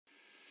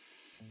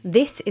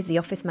This is the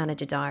Office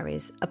Manager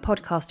Diaries, a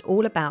podcast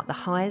all about the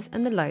highs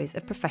and the lows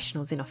of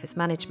professionals in office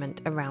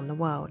management around the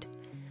world.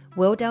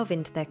 We'll delve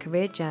into their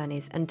career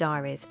journeys and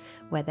diaries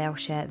where they'll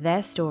share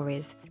their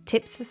stories,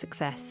 tips for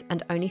success,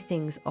 and only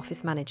things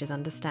office managers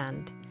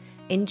understand.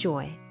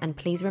 Enjoy, and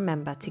please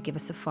remember to give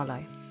us a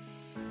follow.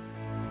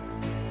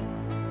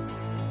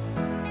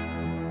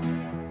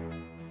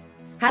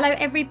 Hello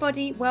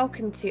everybody,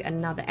 welcome to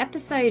another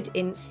episode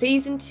in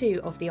season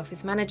 2 of the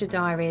Office Manager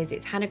Diaries.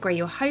 It's Hannah Gray,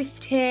 your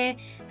host here,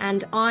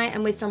 and I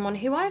am with someone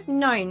who I've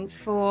known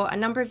for a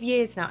number of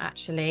years now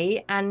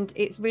actually, and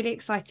it's really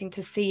exciting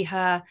to see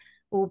her,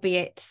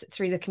 albeit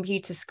through the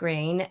computer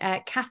screen,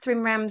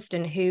 Kathryn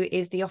Ramsden, who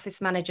is the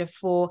office manager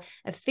for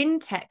a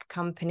fintech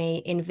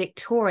company in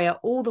Victoria,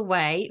 all the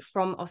way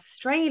from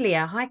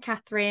Australia. Hi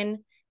Kathryn.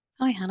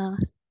 Hi Hannah,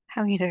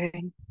 how are you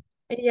doing?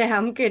 Yeah,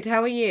 I'm good.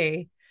 How are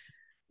you?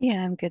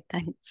 Yeah, I'm good,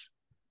 thanks.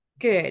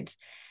 Good.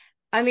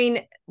 I mean,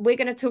 we're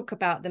going to talk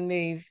about the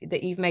move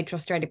that you've made to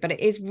Australia, but it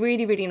is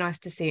really, really nice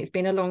to see. It's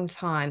been a long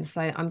time.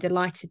 So I'm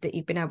delighted that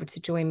you've been able to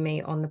join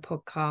me on the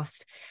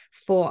podcast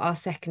for our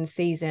second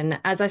season.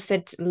 As I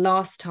said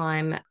last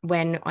time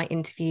when I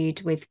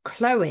interviewed with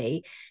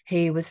Chloe,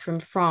 who was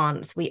from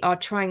France, we are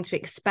trying to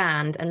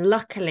expand. And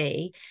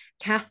luckily,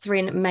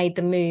 Kathryn made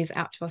the move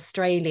out to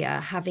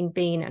Australia, having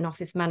been an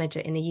office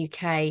manager in the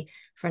UK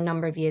for a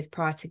number of years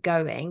prior to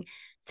going.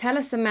 Tell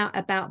us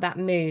about that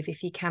move,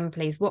 if you can,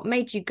 please. What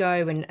made you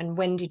go and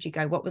when did you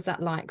go? What was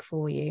that like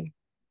for you?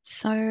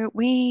 So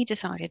we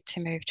decided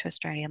to move to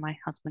Australia, my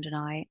husband and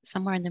I,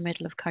 somewhere in the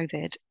middle of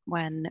COVID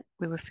when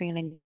we were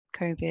feeling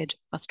COVID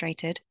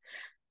frustrated,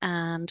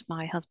 and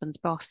my husband's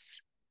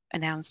boss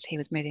announced he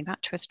was moving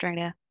back to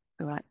Australia.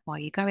 We were like, "Why are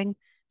you going?" And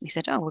he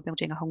said, "Oh, we're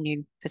building a whole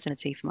new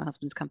facility for my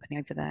husband's company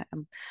over there."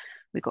 And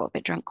we got a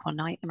bit drunk one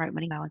night and wrote him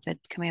an email and said,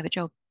 "Can we have a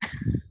job?"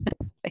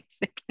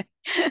 Basically.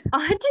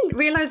 I didn't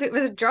realize it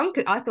was a drunk.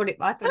 I thought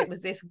it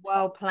was this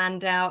well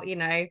planned out,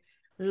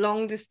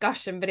 long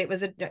discussion, but it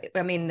was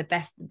I mean,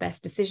 the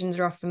best decisions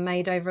are often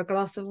made over a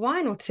glass of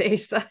wine or two.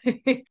 So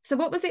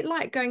what was it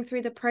like going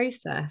through the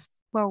process?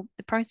 Well,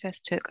 the process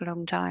took a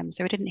long time,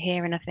 so we didn't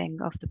hear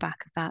anything off the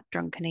back of that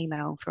drunken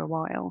email for a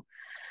while.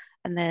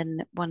 And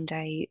then one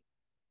day,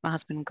 my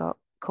husband got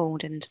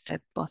called into the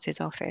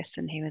boss's office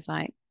and he was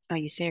like, "Are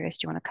you serious?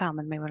 Do you want to come?"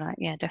 And we were like,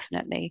 "Yeah,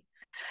 definitely."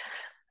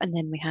 And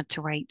then we had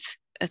to wait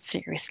a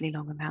seriously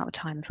long amount of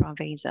time for our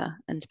visa.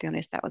 And to be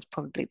honest, that was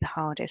probably the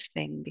hardest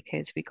thing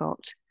because we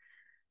got,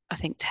 I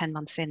think, 10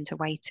 months into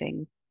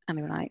waiting and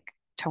we were like,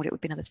 told it would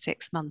be another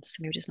 6 months.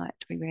 And we were just like,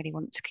 do we really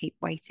want to keep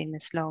waiting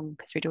this long?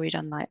 Because we'd already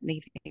done like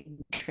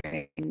leaving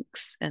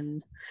drinks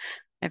and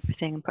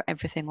everything and put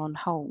everything on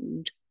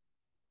hold,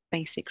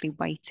 basically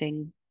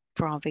waiting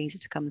for our visa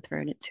to come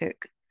through. And it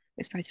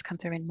was supposed to come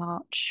through in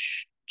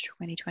March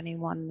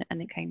 2021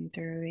 and it came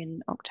through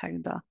in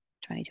October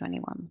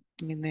 2021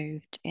 and we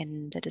moved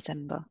in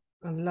December.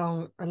 A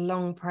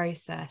long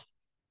process.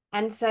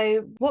 And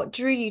so what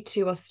drew you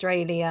to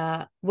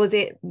Australia? Was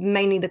it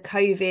mainly the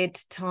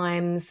COVID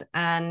times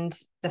and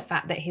the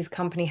fact that his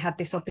company had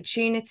this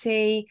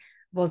opportunity?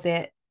 Was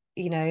it,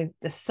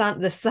 the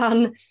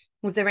sun?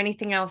 Was there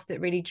anything else that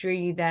really drew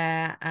you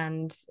there?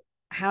 And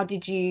how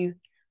did you,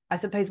 I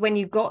suppose, when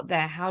you got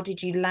there, how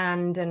did you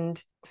land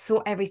and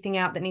sort everything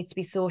out that needs to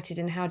be sorted?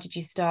 And how did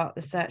you start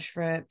the search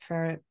for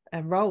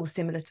a role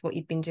similar to what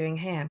you've been doing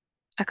here?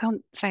 I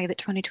can't say that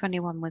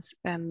 2021 was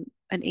an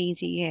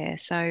easy year.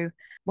 So,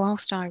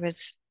 whilst I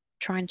was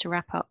trying to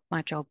wrap up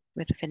my job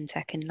with the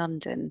fintech in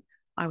London,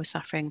 I was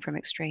suffering from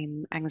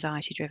extreme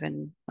anxiety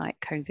driven, like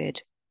COVID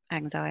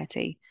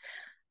anxiety.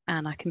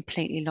 And I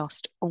completely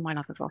lost all my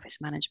love of office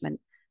management.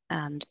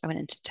 And I went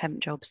into temp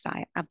jobs that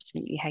I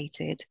absolutely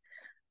hated.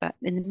 But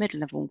in the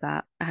middle of all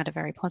that, I had a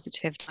very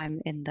positive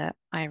time in that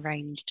I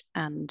arranged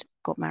and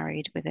got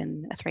married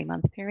within a 3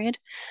 month period,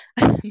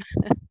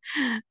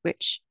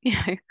 which,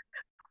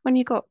 when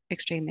you got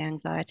extreme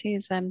anxiety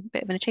is a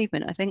bit of an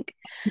achievement, I think.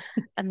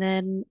 And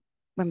then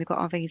when we got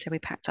our visa, we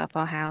packed up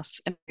our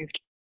house and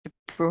moved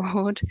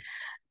abroad.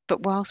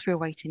 But whilst we were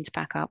waiting to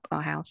pack up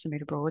our house and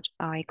move abroad,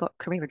 I got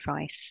career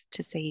advice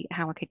to see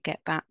how I could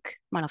get back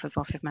my love of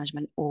office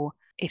management or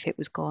if it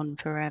was gone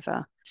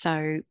forever.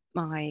 So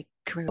my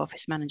career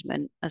office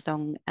management, as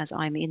long as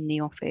I'm in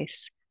the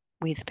office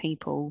with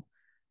people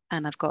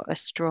and I've got a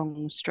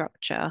strong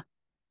structure,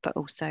 but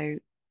also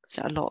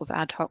a lot of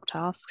ad hoc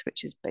tasks,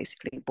 which is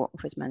basically what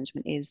office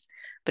management is.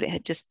 But it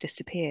had just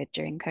disappeared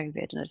during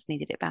COVID and I just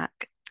needed it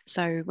back.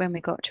 So when we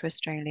got to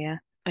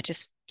Australia, I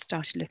just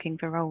started looking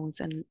for roles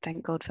and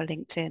thank God for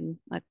LinkedIn.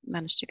 I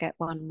managed to get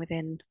one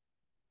within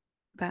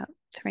about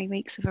 3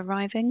 weeks of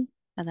arriving.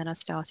 And then I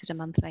started a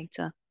month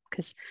later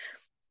because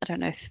I don't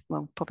know if,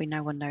 well, probably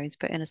no one knows,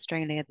 but in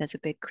Australia, there's a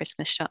big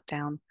Christmas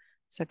shutdown.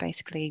 So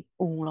basically,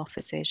 all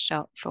offices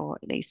shut for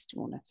at least,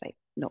 well, no, say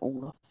not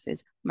all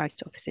offices,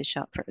 most offices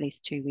shut for at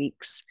least 2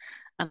 weeks.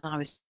 And I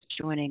was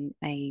joining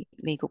a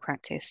legal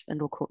practice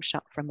and law court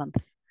shut for a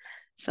month.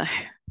 So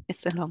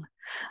it's a long,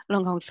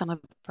 long old summer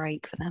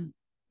break for them.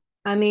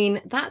 I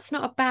mean, that's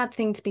not a bad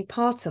thing to be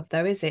part of,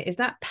 though, is it? Is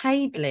that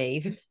paid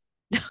leave?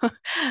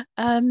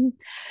 Um,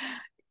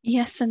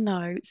 yes and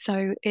no.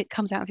 So it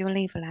comes out of your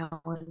leave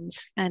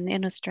allowance, and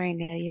in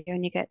Australia, you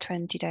only get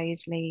 20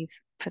 days leave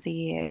for the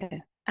year,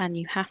 and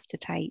you have to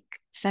take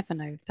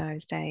 7 of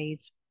those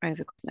days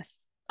over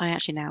Christmas. I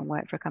actually now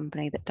work for a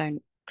company that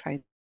don't close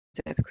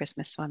over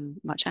Christmas, so I'm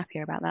much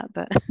happier about that.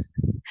 But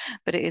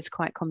but it is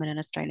quite common in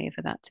Australia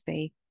for that to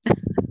be.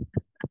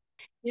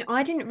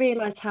 I didn't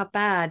realize how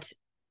bad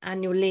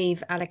annual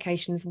leave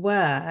allocations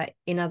were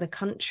in other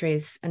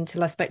countries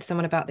until I spoke to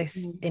someone about this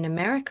Mm. in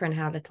America and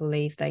how little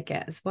leave they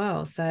get as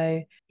well.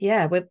 So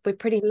yeah, we're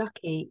pretty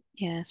lucky.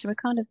 Yeah, so we're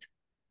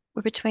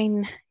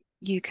between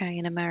UK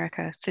and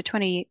America. So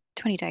 20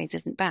 days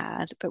isn't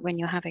bad, but when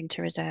you're having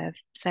to reserve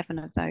 7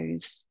 of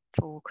those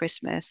for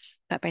Christmas,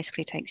 that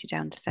basically takes you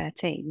down to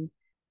 13.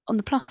 On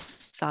the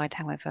plus side,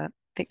 however,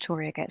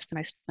 Victoria gets the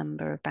most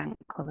number of bank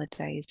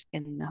holidays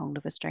in the whole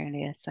of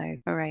Australia. So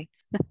hooray.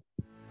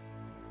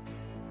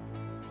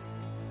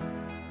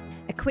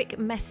 A quick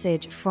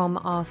message from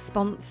our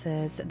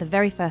sponsors, the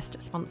very first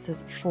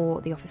sponsors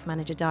for the Office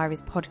Manager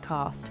Diaries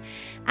podcast.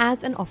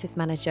 As an office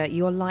manager,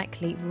 you're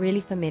likely really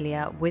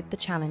familiar with the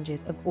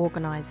challenges of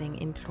organising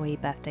employee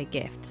birthday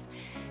gifts.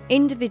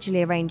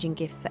 Individually arranging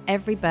gifts for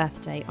every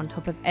birthday on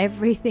top of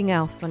everything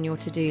else on your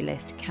to-do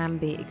list can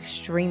be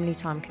extremely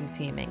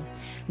time-consuming,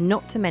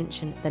 not to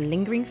mention the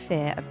lingering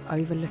fear of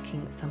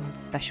overlooking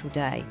someone's special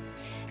day.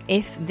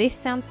 If this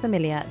sounds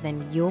familiar,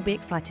 then you'll be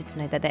excited to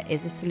know that there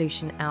is a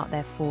solution out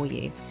there for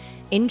you.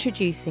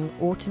 Introducing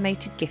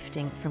automated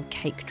gifting from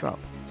Cake Drop.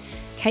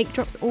 Cake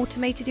Drop's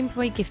automated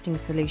employee gifting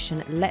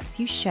solution lets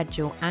you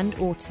schedule and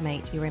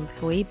automate your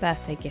employee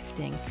birthday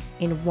gifting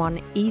in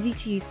one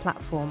easy-to-use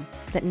platform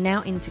that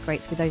now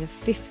integrates with over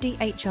 50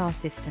 HR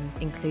systems,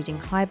 including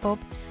HiBob,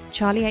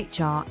 Charlie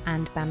HR,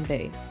 and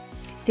Bamboo.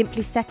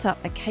 Simply set up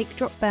a Cake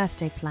Drop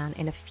birthday plan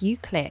in a few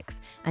clicks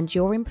and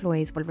your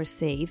employees will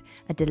receive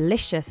a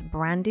delicious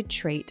branded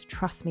treat.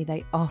 Trust me,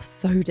 they are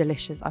so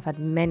delicious. I've had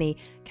many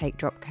Cake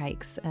Drop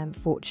cakes,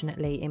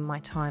 fortunately, in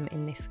my time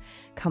in this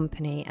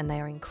company, and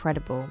they are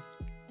incredible.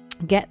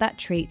 Get that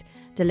treat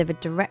delivered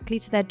directly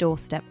to their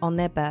doorstep on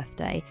their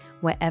birthday,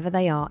 wherever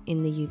they are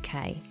in the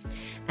UK.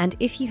 And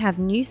if you have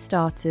new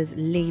starters,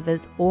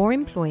 leavers, or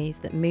employees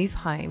that move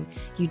home,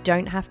 you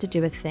don't have to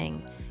do a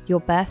thing. Your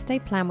birthday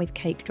plan with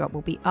Cake Drop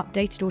will be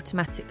updated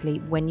automatically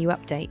when you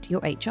update your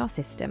HR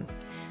system.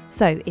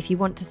 So if you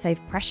want to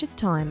save precious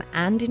time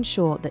and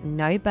ensure that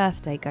no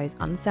birthday goes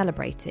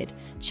uncelebrated,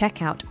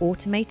 check out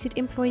automated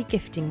employee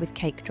gifting with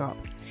Cake Drop.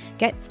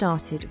 Get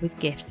started with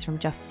gifts from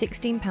just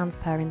 £16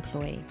 per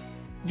employee.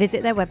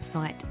 Visit their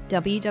website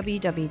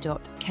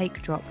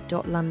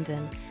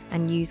www.cakedrop.london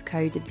and use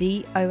code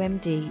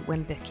THEOMD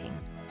when booking.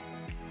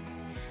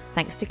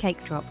 Thanks to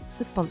Cake Drop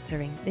for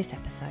sponsoring this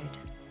episode.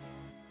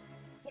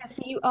 Yeah,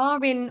 so you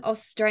are in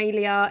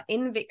Australia,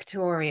 in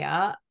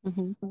Victoria,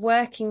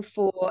 working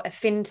for a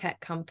fintech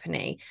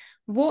company.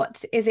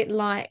 What is it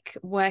like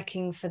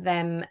working for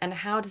them, and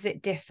how does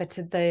it differ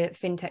to the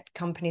fintech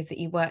companies that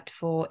you worked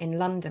for in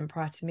London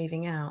prior to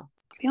moving out?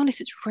 To be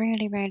honest, it's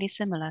really, really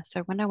similar.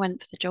 So when I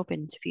went for the job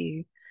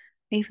interview,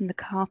 even the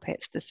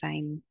carpet's the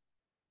same.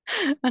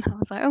 And I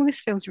was like, oh,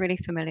 this feels really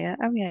familiar.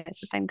 Oh, yeah, it's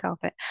the same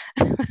carpet.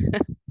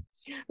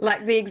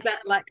 Like the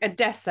exact, like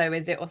Adesso,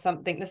 is it, or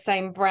something, the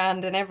same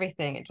brand and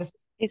everything? It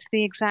just, It's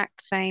the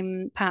exact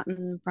same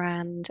pattern,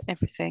 brand,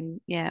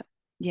 everything. Yeah.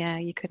 Yeah,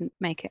 you couldn't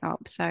make it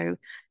up. So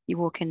you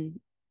walk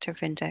in to a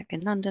fintech in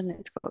London,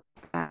 it's got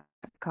that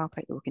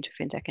carpet. You walk into a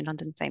fintech in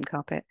London, same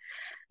carpet.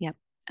 Yeah.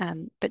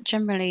 But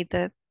generally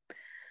the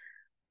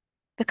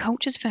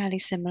culture's fairly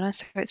similar.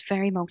 So it's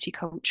very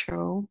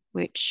multicultural,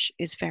 which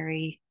is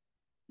very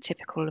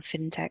typical of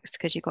fintechs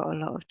because you've got a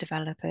lot of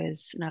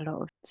developers and a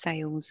lot of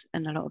sales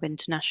and a lot of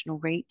international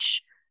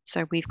reach.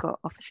 So we've got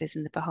offices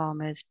in the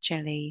Bahamas,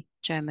 Chile,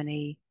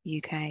 Germany,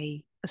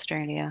 UK,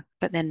 Australia.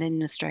 But then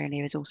in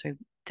Australia is also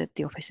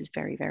the office is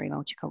very, very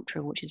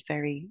multicultural, which is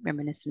very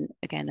reminiscent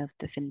again of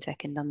the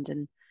fintech in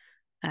London,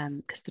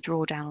 because the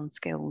drawdown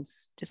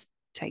skills just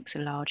takes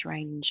a large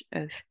range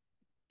of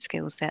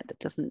skill set that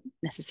doesn't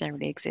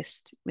necessarily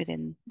exist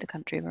within the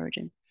country of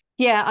origin.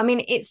 yeah, I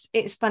mean, it's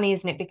funny,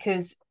 isn't it?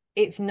 Because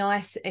it's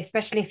nice,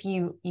 especially if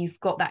you've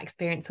got that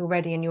experience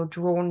already and you're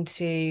drawn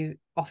to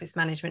office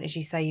management, as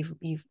you say,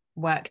 you've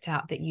worked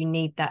out that you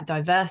need that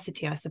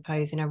diversity, I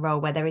suppose, in a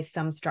role where there is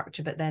some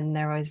structure, but then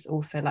there is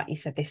also, like you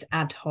said, this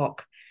ad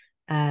hoc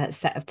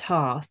set of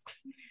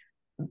tasks.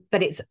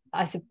 But it's,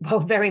 I said,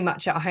 well, very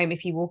much at home.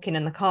 If you walk in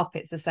and the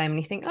carpet's the same and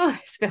you think, oh,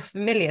 this feels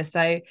familiar.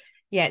 So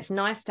yeah, it's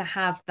nice to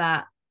have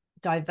that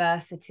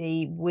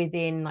diversity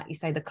within, like you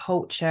say, the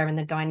culture and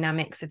the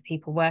dynamics of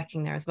people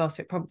working there as well.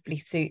 So it probably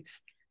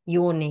suits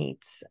your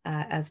needs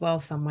as well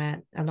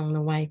somewhere along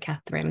the way,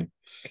 Kathryn.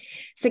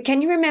 So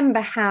can you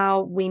remember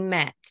how we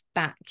met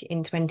back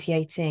in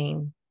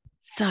 2018?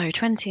 So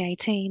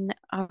 2018,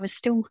 I was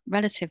still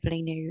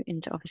relatively new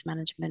into office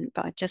management,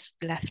 but I just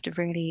left a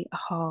really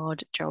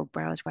hard job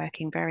where I was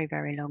working very,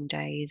 very long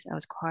days. I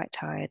was quite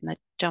tired and I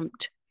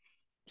jumped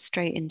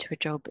straight into a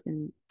job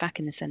back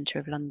in the centre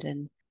of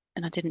London,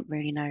 and I didn't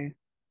really know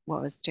what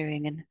I was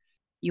doing. And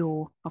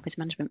your office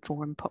management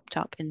forum popped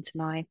up into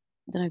my, I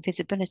don't know,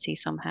 visibility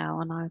somehow.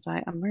 And I was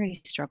like, I'm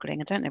really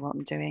struggling. I don't know what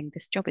I'm doing.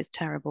 This job is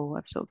terrible.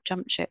 I've sort of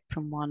jumped ship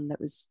from one that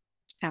was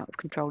out of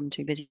control and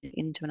too busy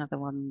into another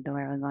one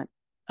where I'm like,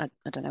 I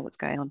don't know what's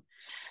going on.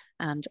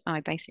 And I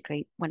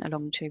basically went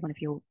along to one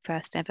of your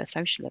first ever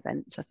social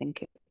events, I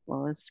think it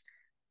was,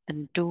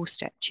 and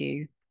doorstepped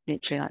you,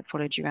 literally like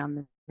followed you around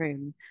the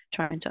room,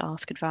 trying to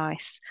ask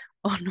advice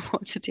on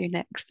what to do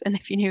next and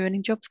if you knew any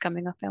jobs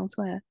coming up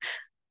elsewhere.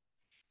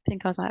 I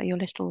think I was like your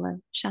little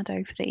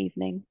shadow for the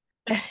evening.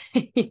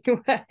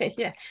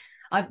 Yeah.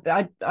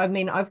 I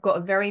mean, I've got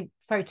a very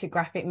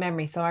photographic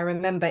memory, so I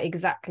remember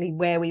exactly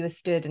where we were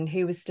stood and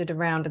who was stood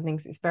around and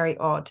things. It's very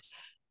odd.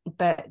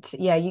 But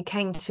yeah, you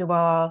came to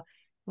our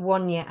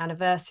 1 year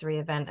anniversary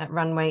event at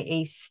Runway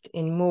East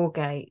in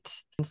Moorgate.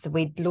 And so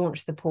we'd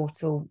launched the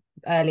portal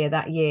earlier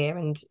that year,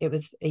 and it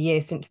was a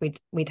year since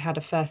we'd had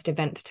a first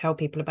event to tell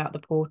people about the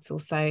portal.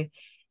 So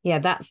yeah,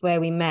 that's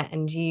where we met.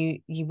 And you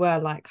were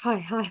like, hi,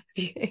 have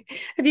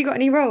you got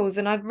any roles?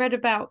 And I've read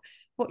about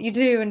what you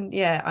do. And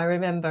yeah, I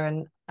remember.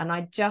 And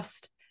I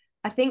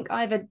think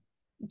either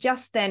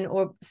just then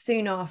or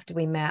soon after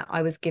we met,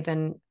 I was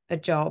given a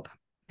job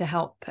to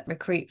help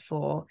recruit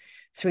for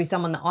through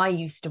someone that I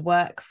used to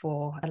work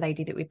for, a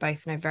lady that we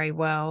both know very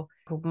well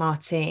called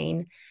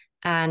Martine.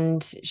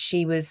 And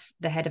she was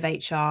the head of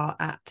HR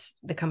at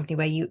the company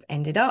where you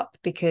ended up,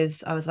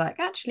 because I was like,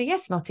 actually,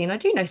 yes, Martine, I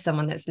do know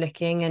someone that's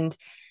looking. And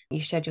you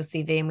shared your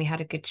CV and we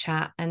had a good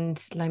chat.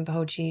 And lo and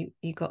behold, you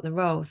got the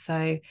role.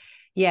 So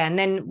yeah. And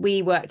then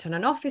we worked on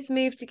an office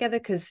move together,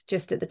 because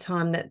just at the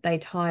time that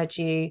they'd hired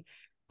you,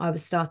 I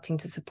was starting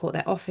to support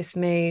their office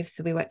move.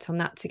 So we worked on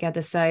that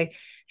together. So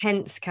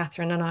hence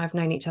Kathryn and I have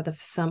known each other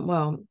for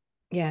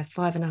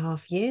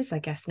 5.5 years, I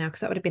guess now,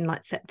 because that would have been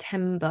like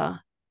September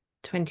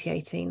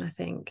 2018, I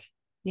think.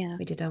 Yeah.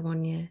 We did our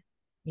 1 year.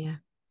 Yeah.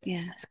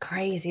 Yeah. It's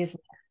crazy, isn't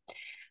it?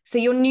 So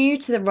you're new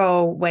to the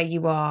role where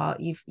you are.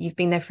 You've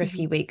been there for a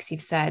few weeks.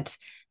 You've said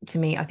to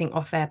me, I think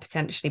off air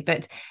potentially,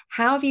 but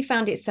how have you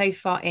found it so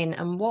far in,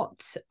 and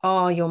what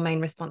are your main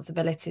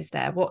responsibilities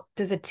there? What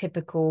does a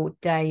typical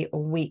day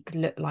or week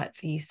look like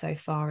for you so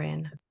far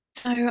in?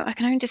 So I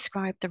can only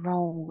describe the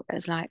role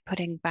as like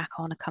putting back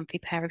on a comfy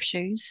pair of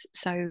shoes.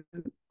 So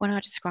when I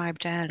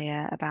described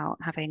earlier about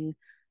having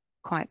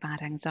quite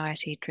bad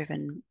anxiety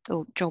driven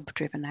or job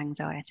driven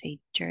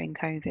anxiety during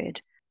COVID,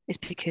 is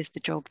because the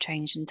job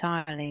changed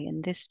entirely.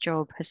 And this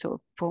job has sort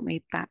of brought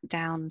me back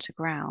down to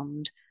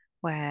ground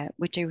where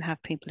we do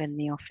have people in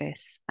the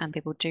office and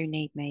people do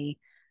need me.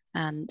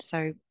 And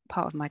so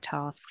part of my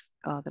tasks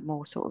are the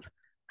more sort of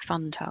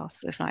fun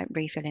tasks of like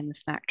refilling the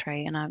snack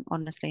tray. And I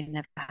honestly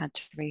never had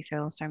to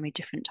refill so many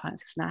different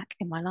types of snack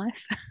in my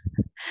life.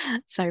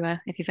 So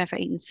if you've ever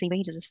eaten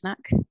seaweed as a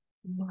snack,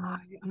 No,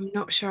 I'm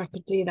not sure I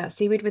could do that.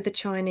 Seaweed with the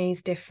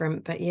Chinese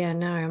different, but yeah,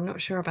 no, I'm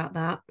not sure about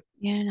that.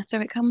 yeah, so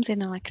it comes in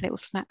like a little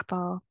snack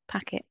bar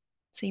packet,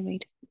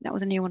 seaweed. That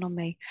was a new one on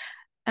me.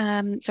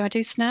 So I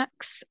do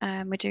snacks.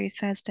 We do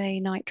Thursday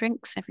night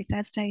drinks every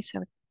Thursday. So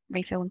I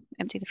refill and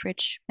empty the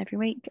fridge every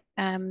week.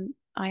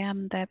 I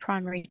am their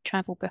primary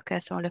travel booker,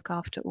 so I look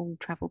after all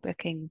travel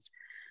bookings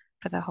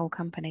for the whole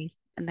company.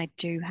 And they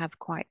do have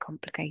quite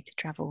complicated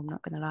travel. I'm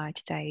not going to lie.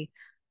 Today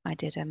I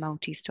did a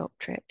multi-stop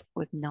trip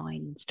with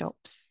 9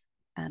 stops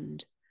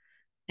and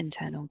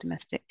internal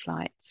domestic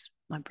flights.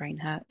 My brain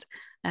hurt.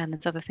 And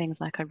there's other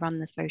things like I run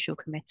the social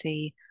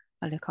committee.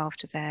 I look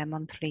after their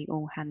monthly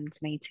all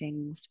hands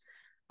meetings.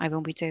 I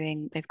will be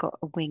doing, they've got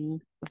a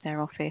wing of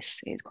their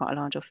office. It's quite a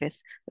large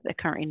office that they're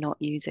currently not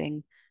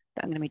using,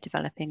 that I'm going to be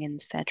developing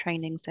into their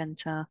training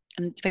centre.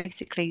 And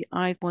basically,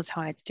 I was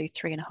hired to do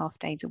 3.5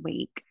 days a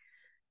week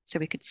so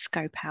we could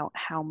scope out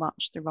how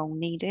much the role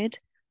needed.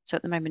 So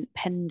at the moment,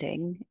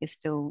 pending is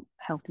still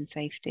health and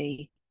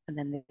safety, and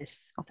then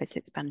this office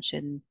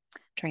expansion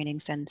training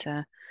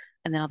centre,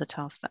 and then other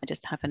tasks that I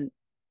just haven't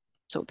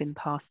sort of been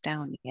passed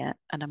down yet.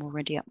 And I'm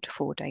already up to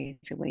 4 days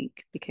a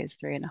week because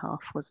 3.5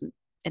 wasn't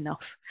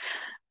enough.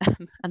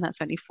 And that's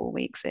only 4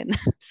 weeks in.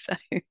 So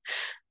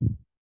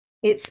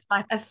It's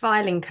like a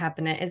filing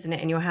cabinet, isn't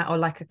it, in your house, or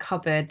like a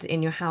cupboard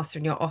in your house or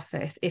in your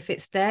office. If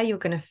it's there, you're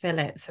going to fill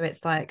it. So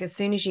it's like as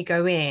soon as you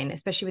go in,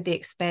 especially with the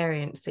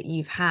experience that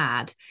you've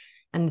had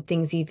and the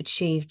things you've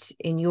achieved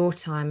in your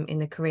time in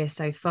the career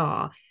so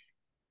far,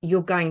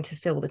 you're going to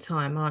fill the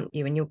time, aren't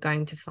you? And you're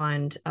going to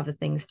find other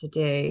things to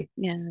do.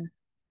 yeah,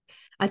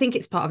 I think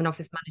it's part of an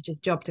office manager's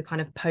job to kind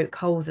of poke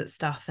holes at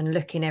stuff and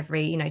look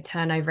in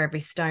turn over every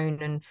stone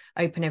and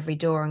open every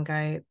door and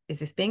go, is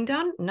this being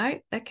done? No.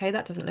 Okay,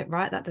 that doesn't look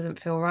right. That doesn't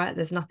feel right.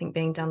 There's nothing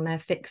being done there.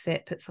 Fix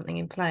it, put something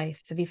in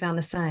place. Have you found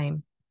the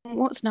same?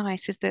 what's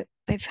nice is that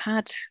they've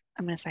had,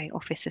 I'm going to say,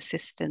 office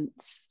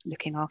assistants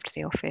looking after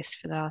the office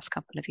for the last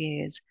couple of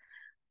years.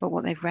 But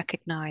what they've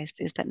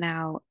recognised is that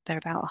now they're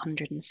about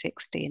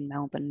 160 in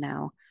Melbourne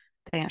now.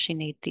 They actually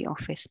need the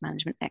office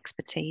management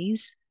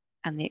expertise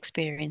and the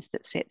experience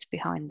that sits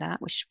behind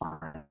that, which is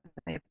why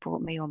they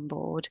brought me on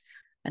board.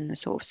 and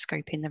sort of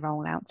scoping the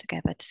role out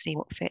together to see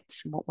what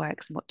fits and what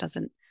works and what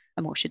doesn't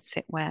and what should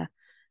sit where,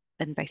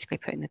 and basically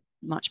putting a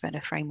much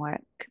better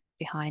framework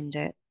behind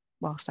it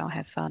whilst I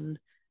have fun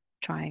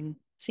trying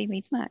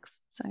seaweed snacks.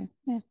 So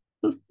yeah.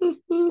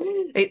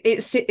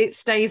 It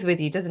stays with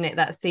you, doesn't it?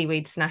 That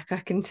seaweed snack, I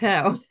can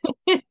tell.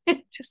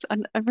 Just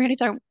I really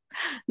don't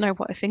know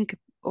what I think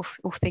or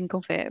think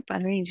of it, but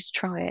I really need to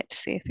try it to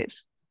see if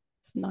it's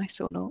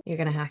nice or not. You're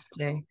going to have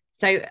to.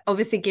 So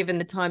obviously, given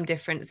the time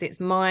difference, it's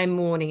my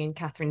morning and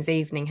Kathryn's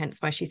evening, hence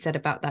why she said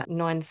about that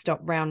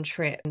 9-stop round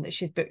trip that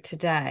she's booked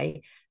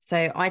today.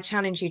 So I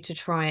challenge you to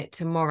try it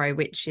tomorrow,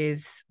 which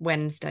is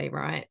Wednesday,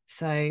 right?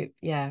 So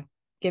yeah,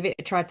 give it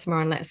a try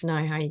tomorrow and let us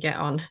know how you get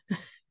on.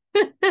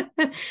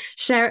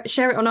 Share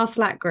it on our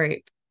Slack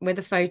group with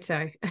a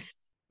photo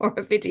or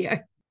a video.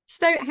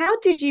 So how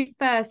did you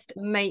first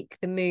make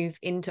the move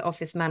into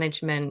office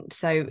management?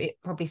 So it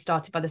probably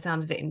started by the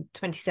sounds of it in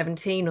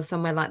 2017 or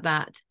somewhere like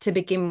that to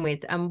begin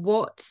with. And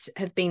what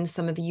have been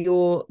some of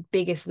your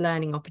biggest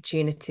learning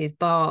opportunities,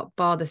 bar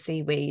the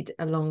seaweed,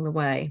 along the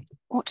way?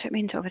 What took me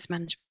into office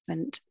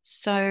management?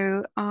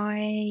 So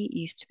I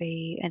used to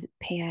be a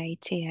PA,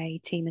 TA,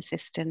 team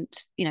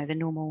assistant, the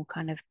normal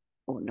kind of,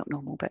 or not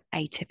normal, but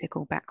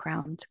atypical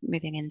background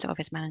moving into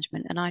office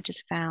management. And I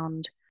just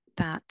found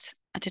that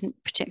I didn't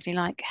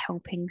particularly like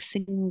helping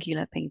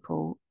singular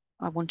people.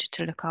 I wanted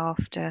to look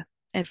after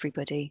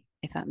everybody,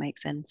 if that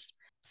makes sense.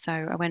 So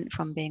I went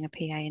from being a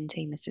PA and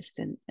team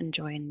assistant and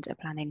joined a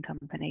planning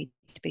company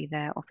to be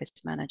their office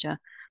manager.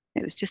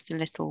 It was just a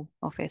little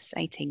office,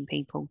 18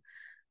 people,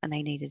 and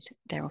they needed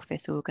their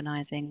office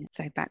organising.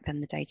 So back then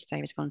the day-to-day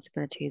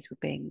responsibilities were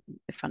being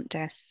the front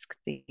desk,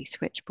 the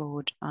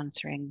switchboard,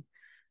 answering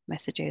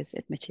messages,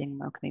 admitting,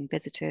 welcoming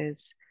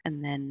visitors,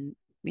 and then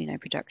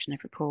production of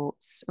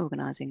reports,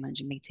 organising,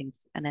 managing meetings,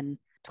 and then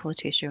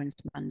quality assurance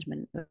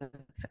management of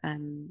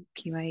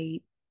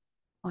QA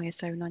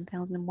ISO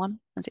 9001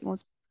 as it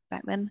was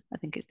back then. I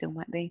think it still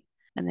might be.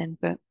 And then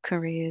book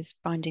couriers,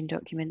 binding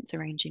documents,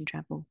 arranging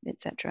travel,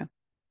 etc.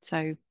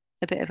 So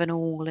a bit of an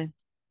all,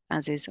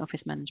 as is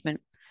office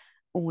management,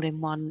 all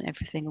in one,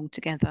 everything all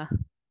together.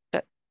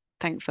 But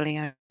thankfully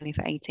only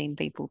for 18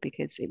 people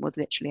because it was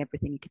literally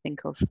everything you could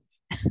think of.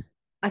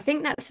 I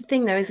think that's the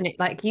thing though, isn't it?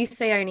 Like you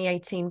say only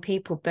 18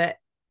 people, but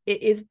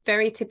it is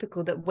very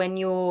typical that when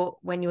you're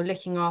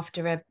looking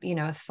after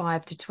a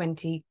 5 to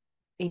 20,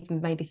 even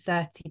maybe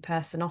 30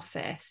 person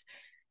office,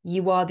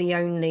 you are the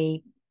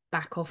only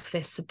back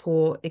office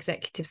support,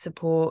 executive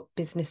support,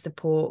 business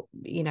support.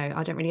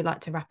 I don't really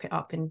like to wrap it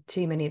up in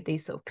too many of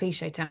these sort of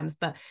cliche terms,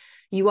 but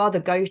you are the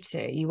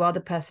go-to, you are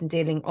the person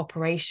dealing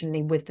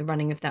operationally with the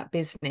running of that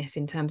business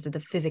in terms of the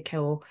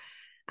physical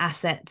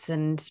assets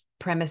and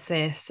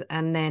premises,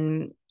 and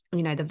then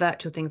the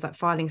virtual things like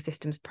filing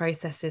systems,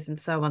 processes, and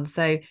so on.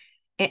 So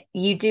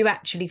you do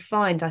actually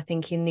find, I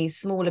think, in these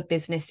smaller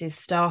businesses,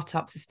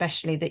 startups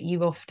especially, that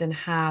you often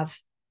have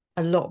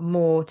a lot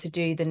more to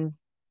do than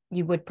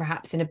you would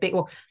perhaps in a big,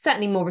 or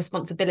certainly more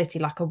responsibility,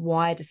 like a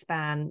wider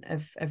span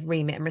of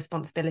remit and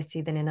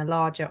responsibility than in a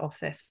larger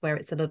office where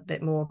it's a little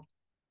bit more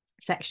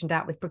sectioned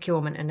out with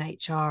procurement and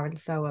HR and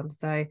so on.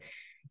 So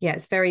yeah,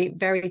 it's very,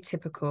 very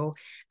typical.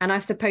 And I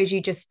suppose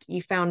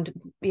you found,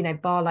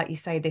 bar, like you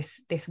say,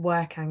 this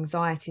work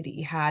anxiety that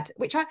you had,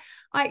 which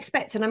I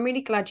expect, and I'm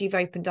really glad you've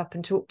opened up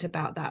and talked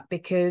about that,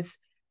 because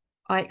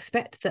I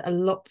expect that a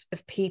lot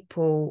of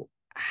people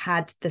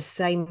had the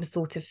same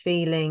sort of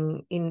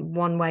feeling in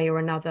one way or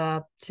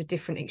another, to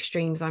different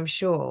extremes, I'm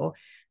sure,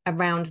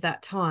 around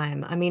that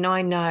time. I mean,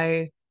 I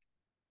know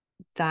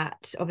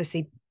that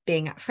obviously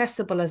being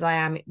accessible as I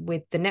am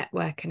with the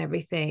network and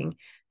everything,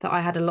 that I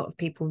had a lot of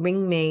people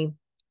ring me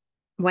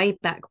way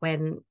back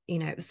when,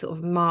 it was sort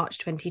of March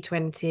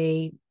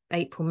 2020,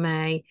 April,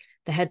 May.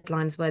 The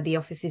headlines were "the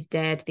office is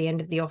dead," "the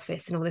end of the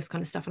office," and all this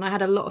kind of stuff. And I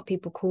had a lot of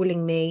people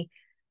calling me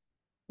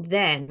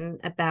then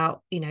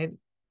about,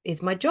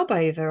 is my job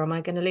over? Am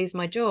I going to lose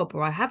my job?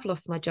 Or I have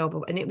lost my job.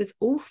 And it was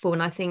awful.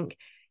 And I think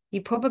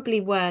you probably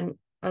weren't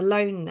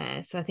alone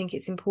there. So I think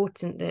it's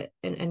important that,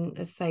 and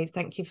as I say,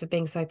 thank you for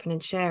being so open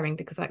and sharing,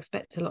 because I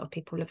expect a lot of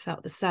people have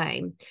felt the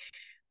same.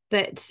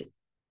 But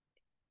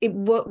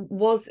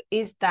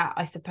is that,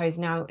 I suppose,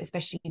 now,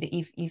 especially that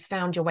you've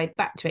found your way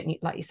back to it, and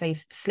like you say,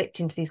 you've slipped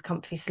into these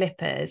comfy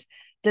slippers,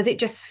 does it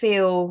just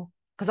feel,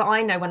 because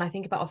I know when I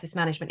think about office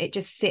management, it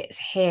just sits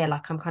here,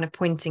 like I'm kind of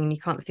pointing and you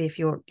can't see if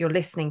you're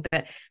listening,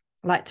 but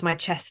like to my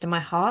chest and my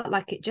heart,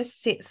 like it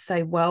just sits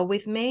so well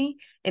with me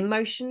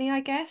emotionally, I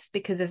guess,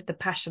 because of the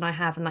passion I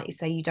have. And like you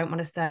say, you don't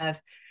want to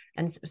serve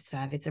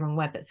is the wrong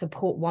word, but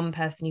support one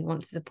person. You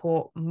want to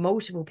support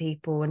multiple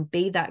people and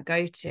be that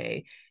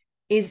go-to.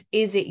 Is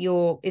it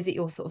your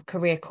sort of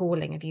career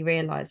calling? Have you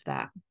realized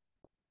that?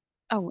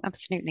 Oh,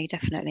 absolutely,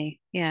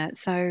 definitely. Yeah.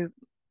 So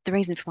the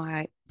reason for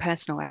my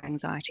personal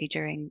anxiety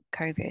during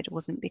COVID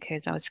wasn't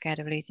because I was scared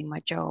of losing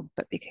my job,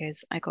 but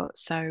because I got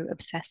so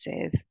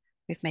obsessive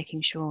with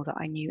making sure that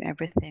I knew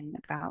everything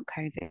about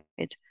COVID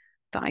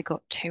that I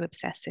got too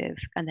obsessive.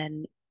 And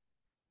then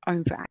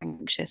over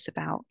anxious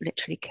about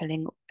literally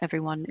killing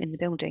everyone in the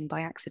building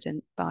by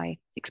accident by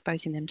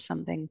exposing them to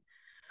something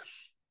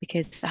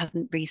because I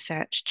hadn't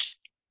researched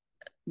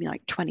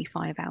like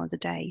 25 hours a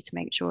day to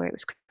make sure it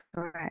was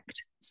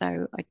correct.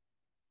 So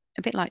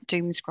a bit like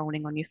doom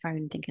scrolling on your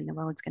phone, thinking the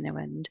world's going to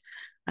end.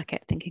 I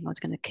kept thinking I was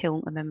going to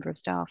kill a member of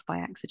staff by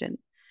accident,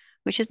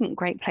 which isn't a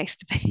great place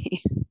to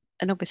be.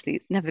 And obviously,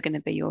 it's never going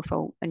to be your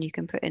fault. And you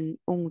can put in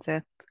all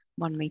the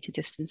 1 meter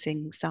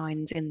distancing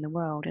signs in the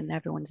world, and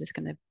everyone's just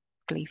going to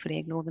gleefully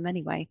ignore them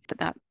anyway. But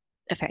that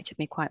affected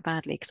me quite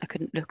badly because I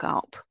couldn't look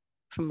up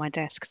from my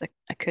desk because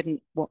I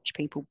couldn't watch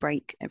people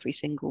break every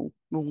single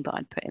rule that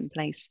I'd put in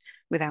place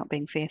without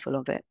being fearful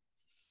of it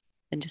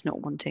and just not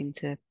wanting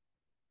to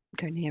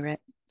go near it.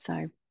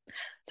 So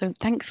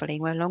thankfully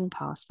we're long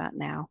past that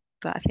now.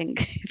 But I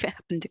think if it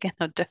happened again,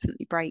 I'd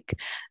definitely break.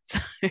 So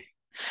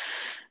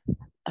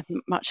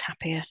I'm much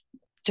happier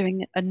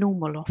doing a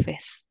normal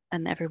office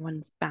and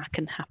everyone's back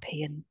and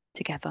happy and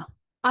together.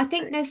 I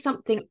think there's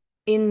something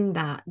in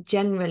that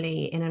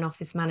generally in an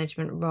office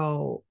management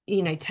role,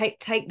 you know, take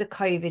the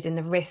COVID and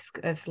the risk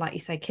of, like you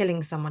say,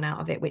 killing someone out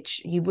of it,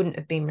 which you wouldn't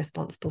have been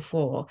responsible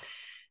for,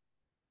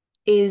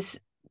 is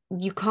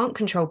you can't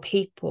control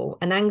people,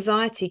 and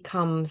anxiety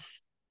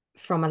comes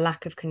from a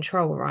lack of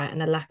control, right?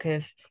 And a lack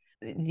of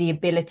the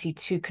ability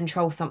to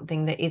control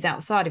something that is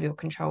outside of your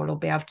control, or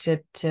be able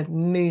to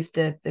move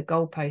the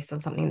goalpost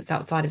on something that's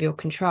outside of your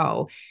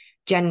control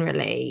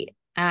generally.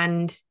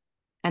 And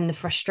the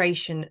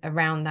frustration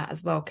around that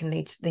as well can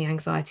lead to the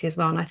anxiety as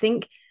well. And I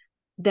think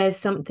there's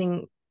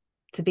something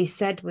to be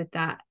said with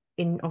that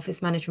in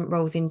office management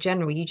roles in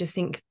general. You just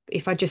think,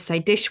 if I just say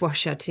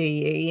dishwasher to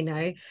you, you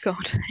know,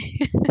 God,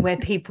 where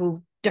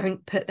people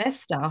don't put their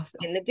stuff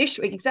in the dish,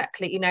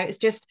 exactly, you know, it's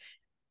just,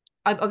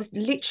 I was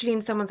literally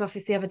in someone's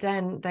office the other day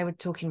and they were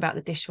talking about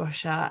the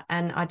dishwasher,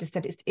 and I just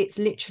said it's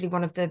literally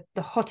one of the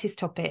hottest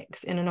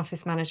topics in an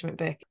office management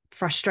book.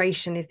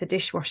 Frustration is the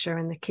dishwasher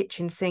and the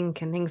kitchen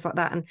sink and things like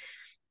that. And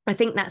I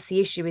think that's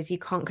the issue, is you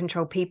can't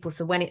control people.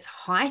 So when it's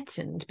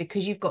heightened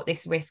because you've got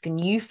this risk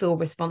and you feel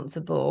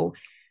responsible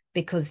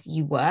because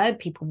you were,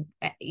 people,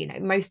 you know,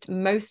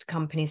 most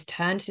companies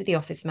turned to the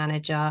office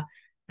manager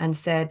and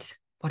said,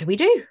 what do we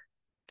do?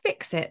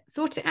 Fix it,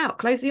 sort it out,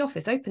 close the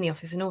office, open the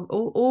office, and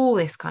all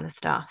this kind of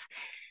stuff.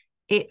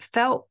 It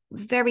felt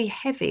very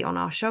heavy on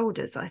our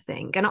shoulders, I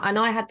think. And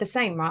I had the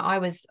same, right?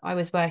 I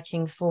was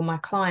working for my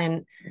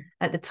client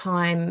at the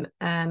time,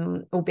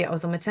 albeit I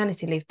was on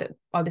maternity leave, but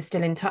I was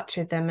still in touch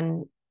with them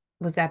and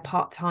was there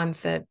part-time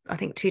for, I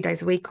think, 2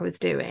 days a week I was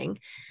doing.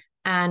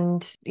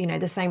 And, you know,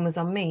 the same was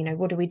on me. You know,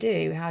 what do we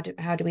do? How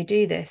do we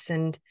do this?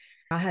 And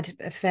I had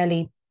a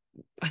fairly,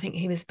 I think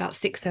he was about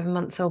 6-7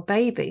 months old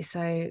baby.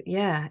 So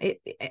yeah,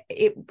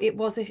 it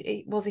was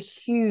a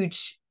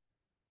huge,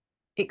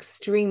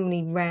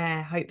 extremely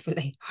rare,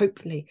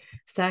 hopefully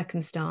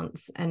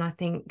circumstance. And I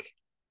think,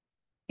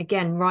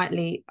 again,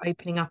 rightly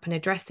opening up and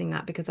addressing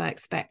that, because I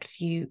expect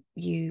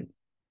you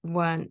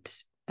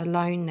weren't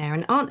alone there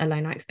and aren't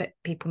alone. I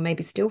expect people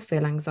maybe still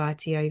feel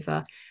anxiety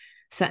over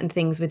certain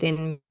things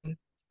within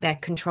their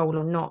control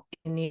or not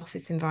in the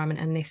office environment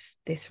and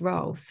this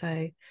role.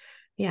 So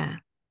yeah.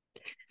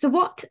 So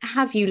what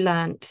have you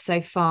learned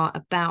so far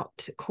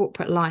about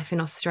corporate life in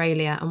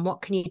Australia, and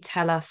what can you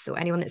tell us, or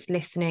anyone that's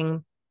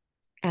listening,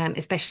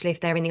 especially if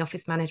they're in the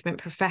office management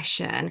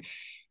profession,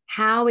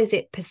 how is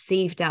it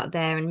perceived out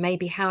there, and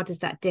maybe how does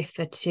that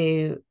differ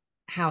to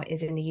how it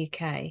is in the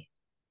UK?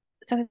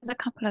 So there's a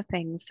couple of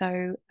things.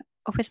 So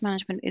office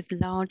management is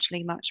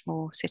largely much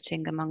more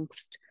sitting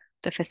amongst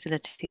the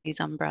facilities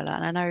umbrella.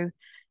 And I know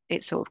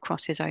it sort of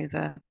crosses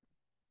over,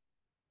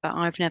 but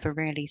I've never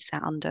really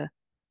sat under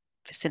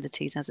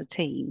facilities as a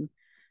team.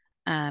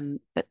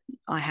 But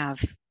I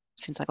have,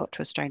 since I got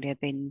to Australia,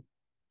 been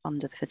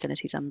under the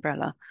facilities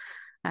umbrella.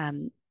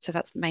 So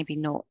that's maybe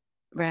not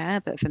rare,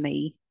 but for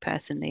me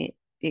personally,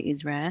 it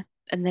is rare.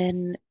 And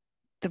then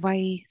the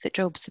way that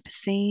jobs are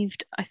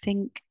perceived, I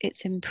think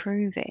it's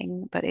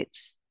improving, but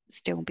it's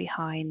still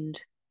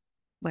behind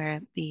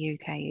where the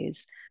UK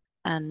is.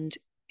 And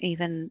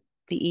even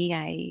the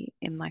EA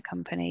in my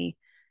company,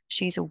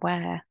 she's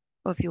aware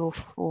of your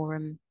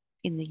forum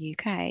in the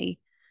UK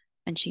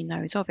and she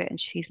knows of it and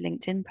she sees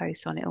LinkedIn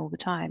posts on it all the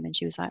time. And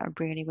she was like, I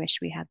really wish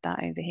we had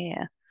that over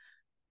here.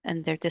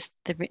 And there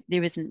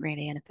isn't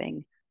really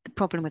anything. The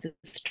problem with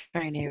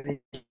Australia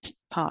is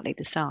partly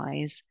the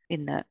size,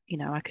 in that, you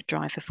know, I could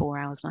drive for 4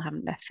 hours and I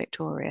haven't left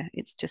Victoria.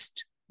 It's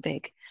just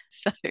big.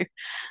 So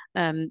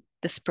the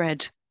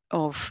spread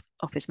of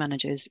office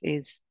managers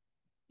is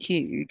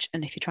huge.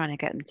 And if you're trying to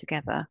get them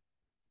together,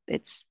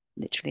 it's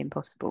literally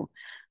impossible.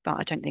 But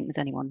I don't think there's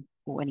anyone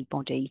or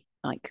anybody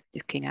like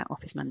looking at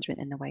office management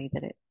in the way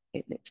that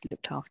it's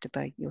looked after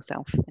by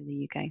yourself in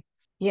the UK.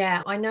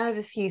 Yeah, I know of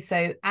a few.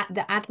 So at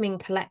the Admin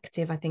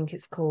Collective, I think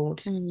it's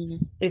called,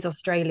 is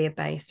Australia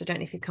based. I don't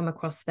know if you've come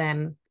across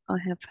them. I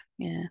have,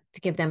 yeah.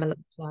 To give them a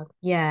little plug.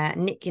 Yeah,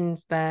 Nick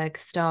Ginsberg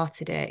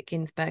started it,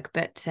 but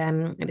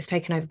it was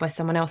taken over by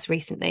someone else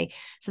recently.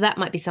 So that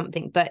might be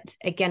something. But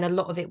again, a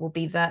lot of it will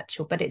be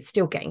virtual, but it's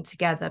still getting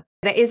together.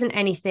 There isn't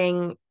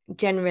anything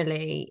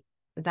generally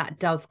that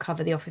does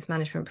cover the office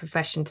management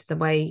profession to the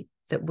way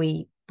that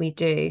we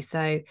do.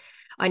 So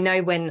I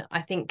know when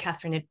I think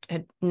Kathryn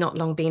had not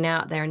long been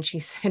out there and she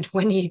said,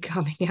 when are you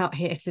coming out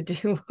here to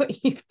do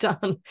what you've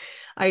done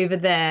over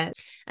there?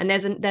 And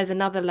there's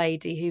another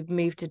lady who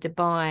moved to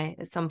Dubai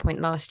at some point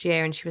last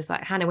year, and she was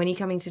like, Hannah, when are you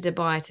coming to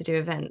Dubai to do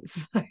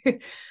events? So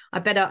I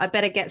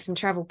better get some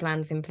travel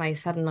plans in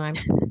place, hadn't I?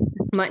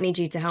 Might need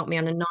you to help me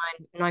on a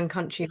nine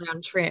country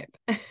round trip.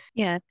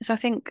 Yeah, so I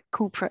think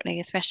corporately,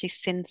 especially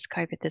since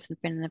COVID, there's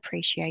been an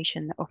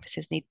appreciation that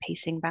offices need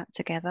piecing back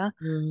together.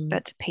 Mm.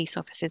 But to piece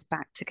offices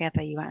back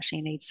together, you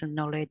actually need some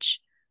knowledge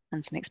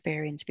and some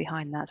experience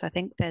behind that. So I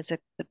think there's a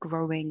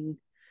growing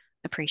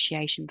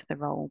appreciation for the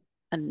role.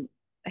 And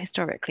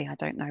historically, I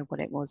don't know what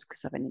it was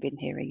because I've only been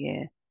here a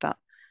year, but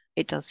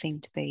it does seem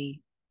to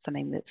be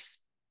something that's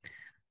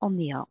on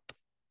the up,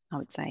 I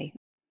would say.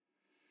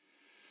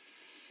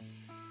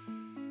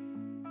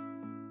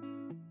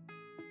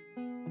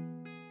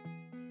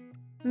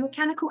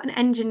 Mechanical and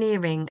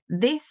engineering.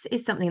 This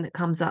is something that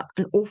comes up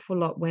an awful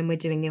lot when we're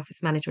doing the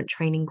office management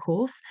training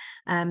course.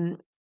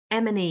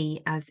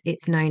 M&E, as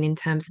it's known in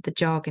terms of the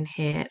jargon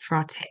here for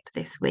our tip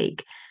this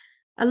week.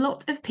 A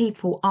lot of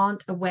people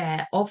aren't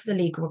aware of the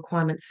legal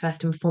requirements,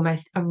 first and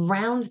foremost,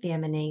 around the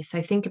M&E.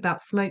 So think about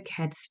smoke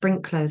heads,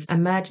 sprinklers,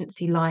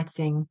 emergency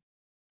lighting,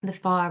 the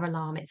fire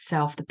alarm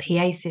itself, the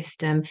PA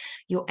system,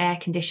 your air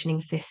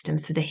conditioning system,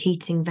 so the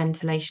heating,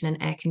 ventilation,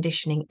 and air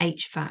conditioning,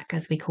 HVAC,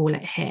 as we call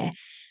it here.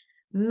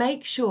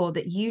 Make sure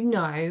that you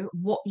know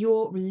what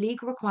your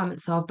legal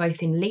requirements are,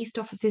 both in leased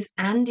offices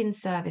and in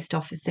serviced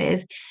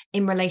offices,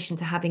 in relation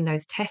to having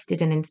those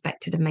tested and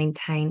inspected and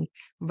maintained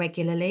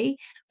regularly,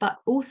 but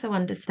also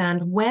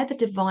understand where the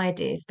divide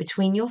is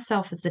between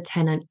yourself as the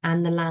tenant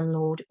and the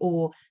landlord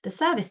or the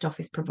serviced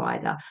office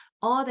provider.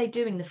 Are they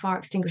doing the fire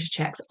extinguisher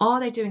checks? Are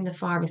they doing the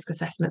fire risk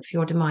assessment for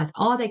your demise?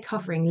 Are they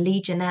covering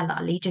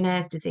Legionella,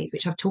 Legionnaire's disease,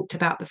 which I've talked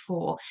about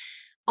before?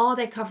 Are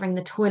they covering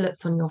the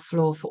toilets on your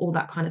floor for all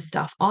that kind of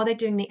stuff? Are they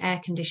doing the air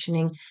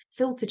conditioning,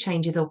 filter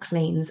changes or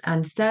cleans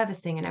and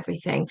servicing and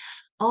everything?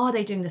 Are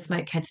they doing the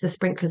smoke heads, the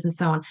sprinklers, and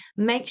so on?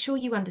 Make sure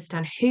you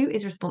understand who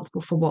is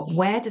responsible for what.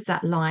 Where does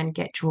that line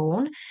get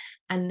drawn?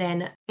 And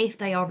then, if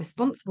they are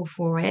responsible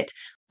for it,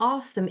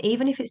 ask them,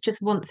 even if it's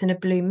just once in a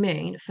blue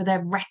moon, for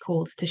their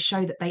records to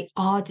show that they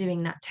are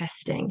doing that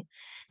testing.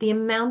 The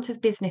amount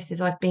of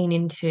businesses I've been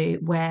into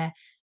where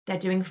they're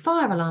doing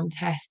fire alarm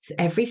tests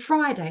every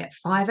Friday at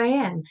 5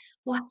 a.m.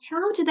 Well,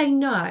 how do they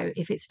know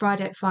if it's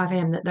Friday at 5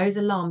 a.m. that those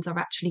alarms are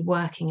actually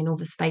working in all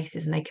the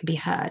spaces and they can be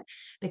heard?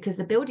 Because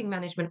the building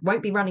management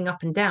won't be running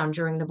up and down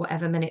during the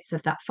whatever minutes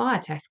of that fire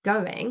test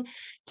going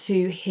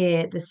to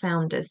hear the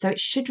sounders. So it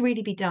should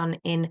really be done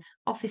in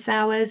office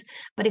hours.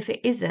 But if it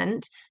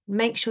isn't,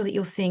 make sure that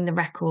you're seeing the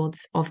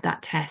records of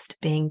that test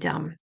being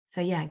done.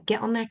 So, yeah,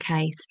 get on their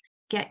case,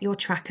 get your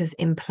trackers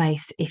in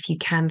place if you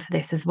can for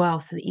this as well,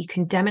 so that you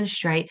can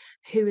demonstrate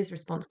who is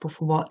responsible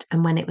for what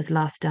and when it was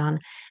last done.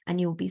 And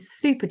you'll be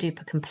super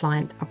duper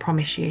compliant, I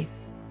promise you.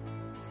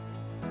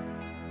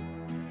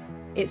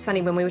 It's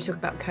funny, when we were talking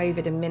about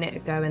COVID a minute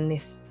ago and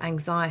this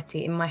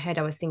anxiety, in my head,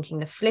 I was thinking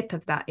the flip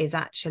of that is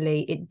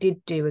actually it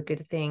did do a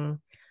good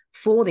thing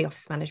for the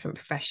office management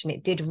profession.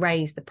 It did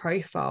raise the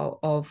profile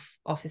of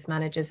office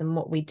managers and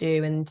what we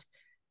do, and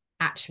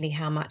actually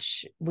how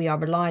much we are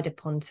relied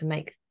upon to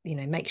make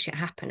shit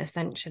happen,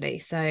 essentially.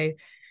 So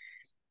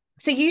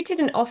you did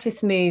an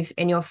office move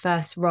in your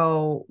first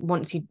role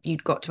once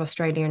you'd got to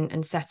Australia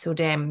and settled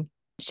in.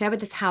 Share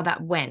with us how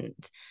that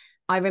went.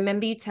 I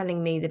remember you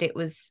telling me that it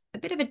was a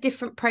bit of a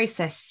different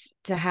process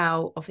to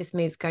how office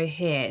moves go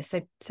here.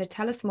 So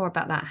tell us more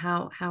about that.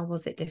 How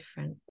was it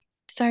different?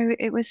 So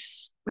it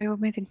was, we were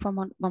moving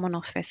from one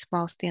office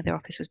whilst the other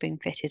office was being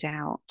fitted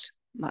out,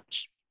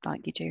 much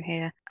like you do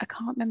here. I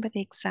can't remember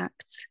the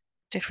exact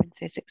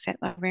differences, except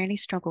I really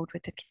struggled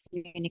with the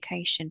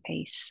communication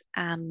piece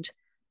and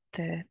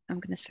I'm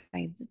going to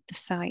say, the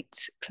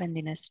site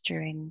cleanliness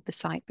during the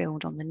site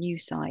build on the new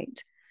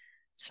site.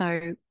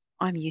 So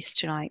I'm used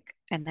to like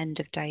an end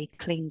of day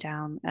clean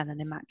down and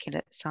an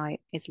immaculate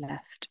site is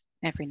left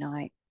every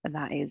night. And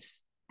that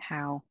is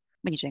how,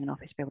 when you're doing an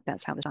office build,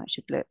 that's how the site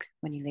should look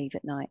when you leave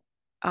at night.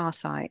 Our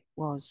site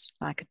was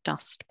like a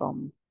dust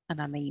bomb,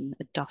 and I mean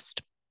a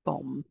dust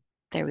bomb.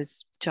 There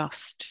was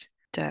just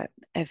dirt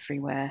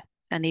everywhere.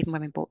 And even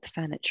when we bought the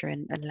furniture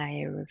in, a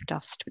layer of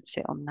dust would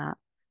sit on that,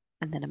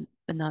 and then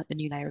a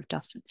new layer of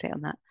dust would sit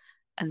on that.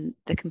 And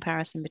the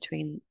comparison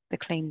between the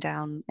clean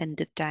down end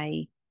of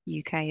day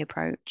UK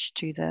approach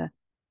to the,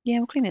 yeah,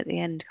 we'll clean at the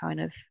end kind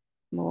of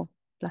more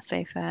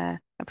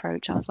laissez-faire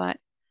approach, I was like,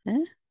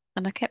 eh?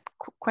 And I kept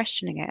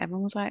questioning it.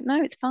 Everyone was like,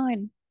 no, it's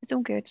fine. It's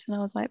all good. And I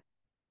was like,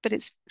 but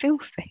it's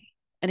filthy.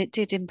 And it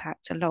did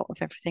impact a lot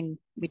of everything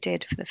we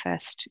did for the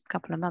first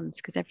couple of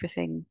months because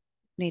everything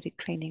needed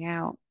cleaning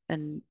out.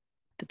 And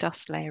the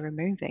dust layer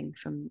removing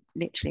from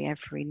literally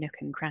every nook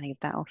and cranny of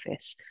that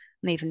office.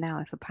 And even now,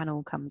 if a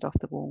panel comes off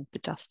the wall, the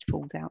dust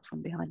falls out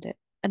from behind it.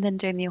 And then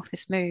doing the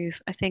office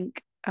move, I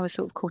think I was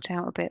sort of caught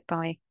out a bit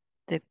by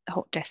the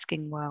hot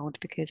desking world,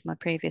 because my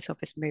previous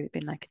office move had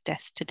been like a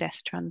desk to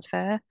desk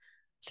transfer.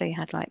 So you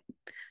had like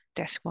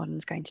desk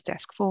one's going to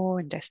desk four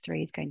and desk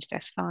three is going to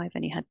desk five,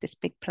 and you had this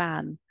big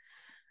plan.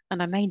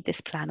 And I made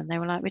this plan, and they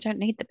were like, we don't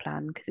need the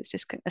plan because it's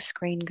just a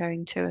screen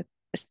going to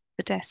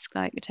a desk,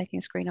 like you're taking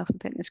a screen off and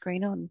putting a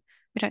screen on.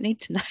 We don't need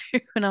to know.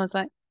 And I was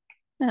like,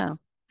 no,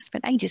 I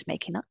spent ages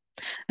making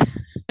that.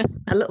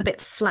 A little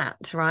bit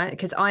flat, right?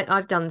 Because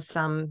I've done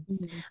some.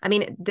 Mm. I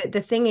mean,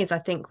 the thing is, I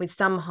think with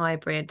some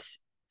hybrid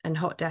and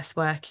hot desk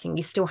working,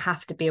 you still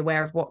have to be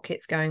aware of what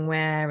kit's going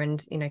where,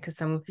 and because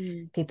some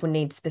Mm. people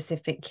need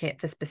specific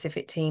kit for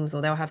specific teams,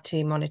 or they'll have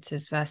two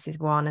monitors versus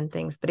one and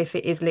things. But if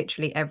it is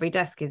literally every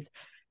desk is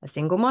a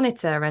single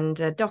monitor and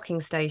a docking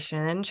station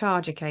and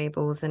charger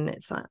cables, and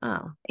it's like,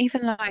 oh,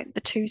 Even like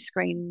the two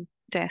screen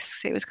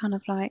desks, it was kind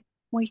of like,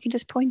 well, you can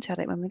just point at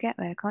it when we get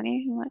there, can't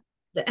you? I'm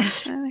like,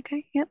 oh,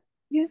 okay, yep,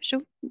 yeah,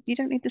 sure. You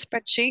don't need the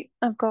spreadsheet.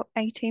 I've got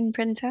 18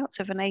 printouts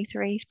of an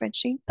A3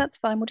 spreadsheet. That's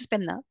fine. We'll just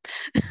bin that.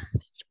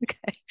 It's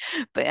okay.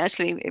 But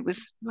actually,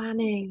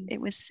 planning.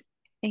 it was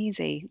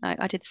easy.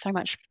 I did so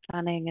much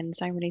planning and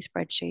so many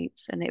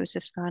spreadsheets, and it was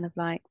just kind of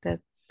like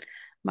the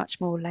much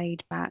more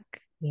laid back.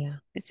 Yeah.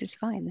 This is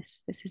fine.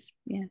 This is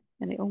yeah,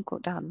 and it all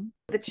got done.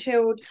 The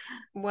chilled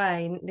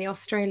way, the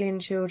Australian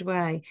chilled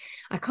way.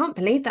 I can't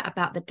believe that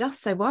about the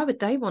dust. So why would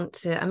they want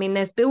to? I mean,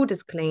 there's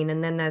builders clean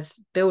and then there's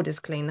builders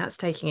clean. That's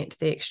taking it to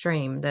the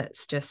extreme.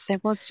 That's just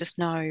There was just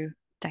no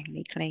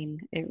daily clean.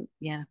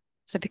 Yeah.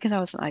 So because I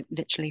was like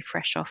literally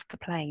fresh off the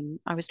plane,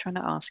 I was trying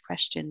to ask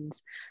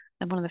questions,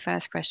 and one of the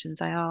first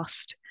questions I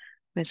asked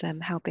was,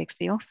 "How big's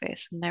the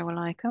office?" And they were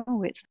like,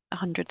 "Oh, it's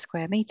 100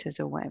 square meters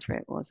or whatever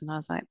it was." And I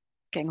was like,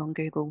 getting on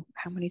Google,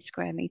 how many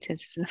square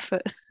meters is in a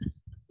foot?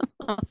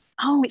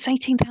 Oh, it's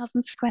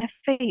 18,000 square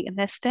feet, and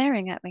they're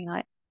staring at me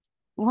like,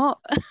 what?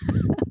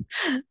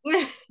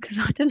 Because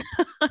I don't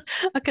know.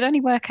 I could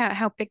only work out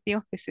how big the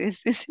office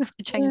is if I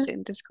yeah, changed it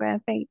into square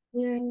feet.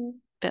 yeah.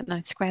 But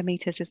no, square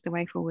meters is the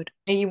way forward.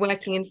 Are you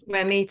working in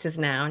square meters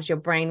now? Is your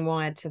brain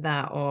wired to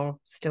that, or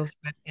still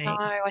square No,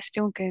 feet? I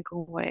still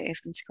Google what it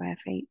is in square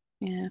feet.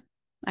 Yeah,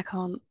 I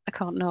can't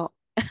not.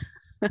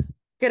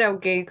 Good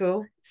old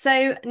Google.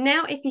 So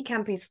now, if you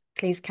can, please,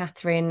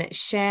 Kathryn,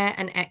 share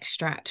an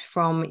extract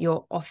from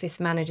your office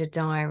manager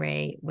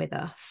diary with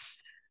us.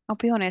 I'll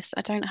be honest,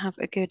 I don't have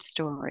a good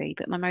story,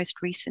 but my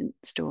most recent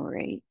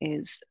story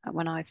is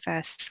when I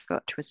first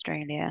got to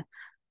Australia,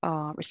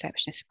 our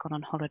receptionist had gone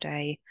on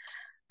holiday,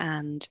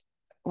 and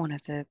one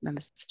of the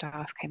members of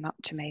staff came up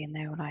to me and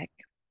they were like,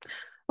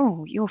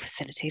 "Oh, your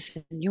facilities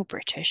and you're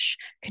British.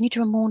 Can you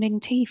do a morning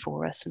tea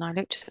for us?" And I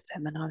looked at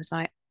them and I was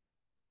like,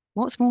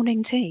 "What's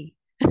morning tea?"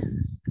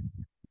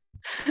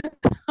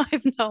 I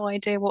have no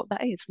idea what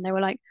that is. And they were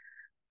like,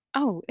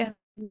 "Oh, yeah,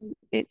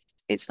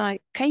 it's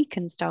like cake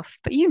and stuff,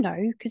 but you know,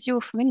 because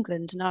you're from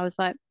England." And I was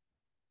like,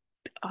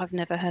 "I've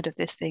never heard of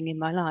this thing in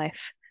my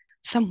life.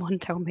 Someone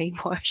tell me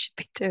what I should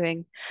be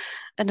doing."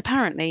 And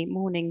apparently,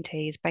 morning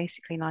tea is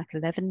basically like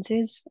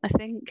Elevenses, I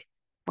think,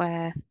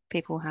 where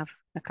people have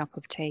a cup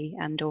of tea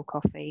and or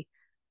coffee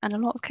and a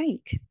lot of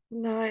cake.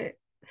 No,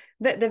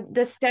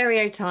 the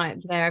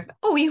stereotype there of,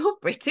 oh, you're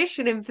British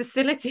and in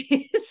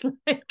facilities,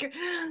 like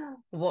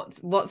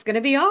what's going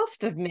to be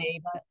asked of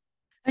me? But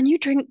And you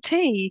drink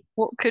tea.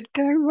 What could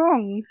go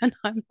wrong? And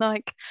I'm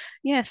like,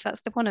 yes,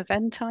 that's the one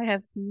event. I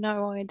have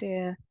no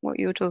idea what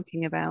you're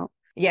talking about.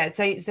 yeah,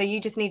 so you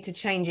just need to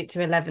change it to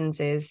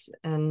 11s,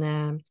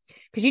 and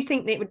because you'd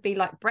think that it would be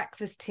like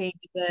breakfast tea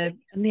with the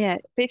And yeah,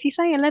 but if you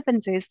say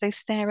Elevenses, they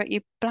stare at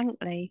you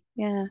blankly.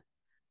 Yeah.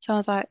 So I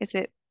was like, is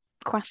it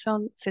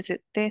croissants? Is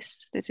it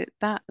this? Is it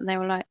that? And they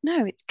were like,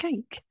 no, it's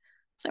cake.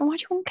 So why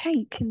do you want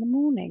cake in the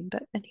morning?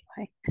 But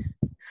anyway,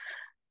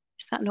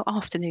 is that not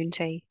afternoon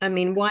tea? I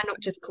mean, why not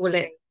just call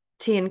it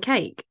tea and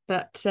cake?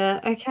 But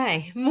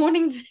okay,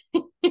 morning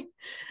tea.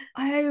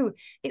 Oh,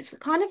 it's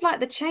kind of like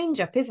the change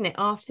up, isn't it?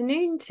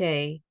 Afternoon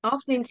tea.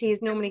 Afternoon tea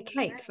is normally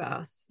cake for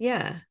us.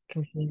 Yeah,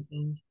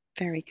 confusing.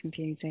 Very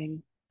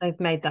confusing. They've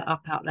made that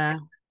up out there.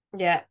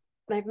 Yeah,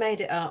 they've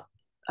made it up.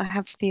 I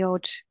have the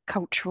odd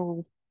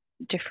cultural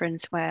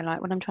difference where,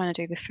 like, when I'm trying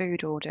to do the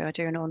food order, I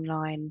do an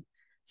online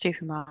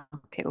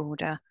supermarket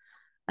order.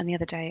 And the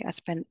other day, I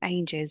spent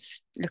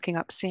ages looking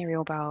up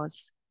cereal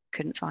bars,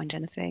 couldn't find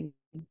anything.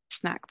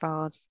 Snack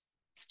bars,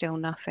 still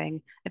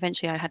nothing.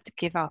 Eventually, I had to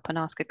give up and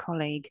ask a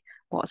colleague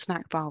what a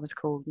snack bar was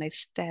called. And they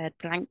stared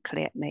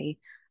blankly at me.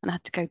 And I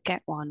had to go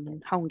get one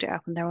and hold it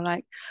up. And they were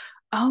like,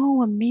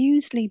 "Oh, a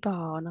muesli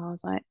bar." And I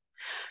was like,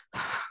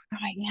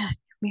 "Right, yeah,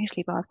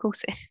 muesli bar, of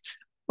course it is."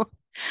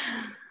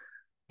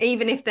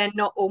 Even if they're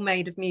not all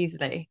made of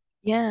muesli.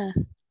 Yeah,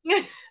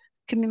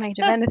 can be made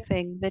of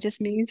anything. They're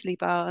just muesli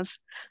bars.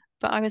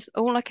 But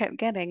all I kept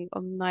getting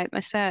on my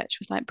search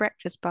was like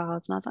breakfast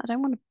bars. And I was like, I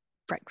don't want a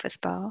breakfast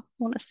bar. I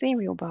want a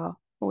cereal bar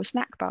or a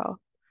snack bar.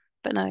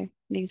 But no,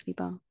 muesli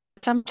bar.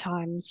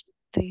 Sometimes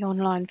the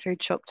online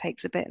food shop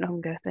takes a bit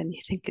longer than you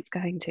think it's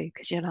going to,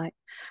 because you're like,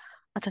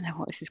 I don't know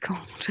what this is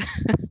called.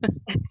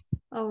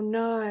 Oh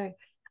no.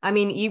 I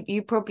mean,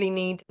 you probably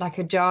need like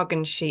a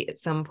jargon sheet at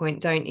some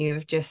point, don't you,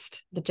 of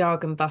just the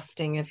jargon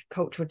busting of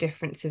cultural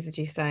differences, as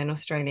you say, in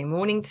Australia.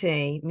 Morning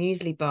tea,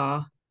 muesli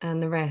bar,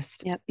 and the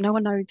rest. Yeah, no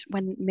one knows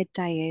when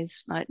midday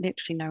is. Like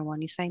literally no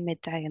one. You say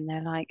midday and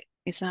they're like,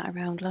 is that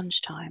around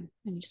lunchtime?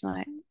 And you're just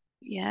like,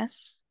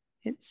 yes,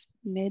 it's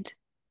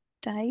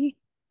midday.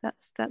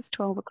 That's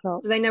 12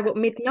 o'clock. Do they know what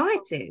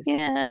midnight is?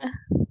 Yeah.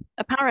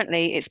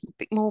 Apparently it's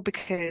more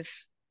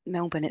because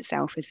Melbourne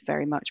itself is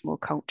very much more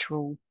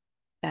cultural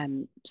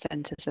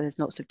centre, so there's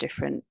lots of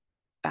different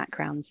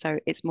backgrounds. So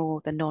it's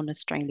more the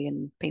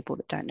non-Australian people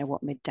that don't know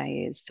what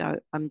midday is. So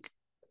I'm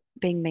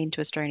being mean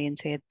to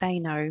Australians here. They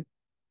know,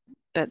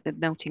 but the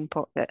melting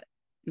pot that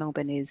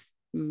Melbourne is,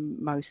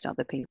 most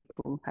other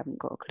people haven't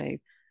got a clue.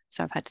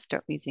 So I've had to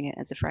stop using it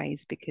as a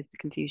phrase because the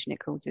confusion it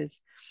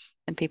causes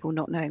and people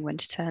not knowing when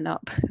to turn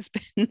up has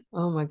been.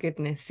 Oh my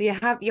goodness. So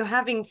you're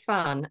having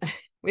fun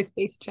with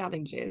these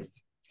challenges.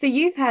 So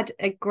you've had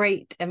a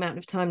great amount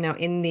of time now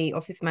in the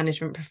office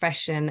management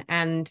profession,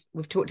 and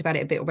we've talked about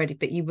it a bit already,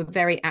 but you were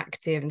very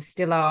active and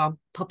still are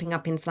popping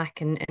up in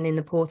Slack and in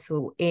the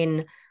portal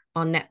in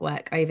our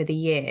network over the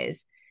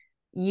years.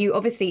 You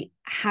obviously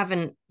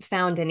haven't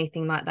found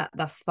anything like that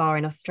thus far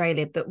in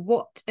Australia, but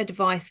what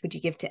advice would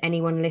you give to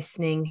anyone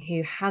listening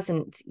who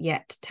hasn't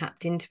yet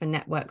tapped into a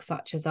network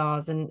such as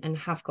ours and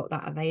have got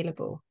that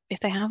available?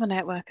 If they have a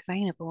network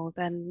available,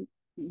 then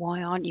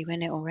why aren't you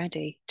in it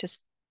already?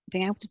 Just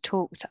being able to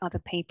talk to other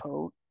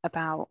people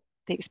about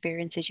the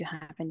experiences you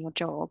have in your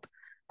job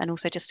and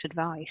also just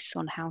advice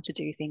on how to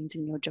do things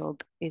in your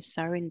job is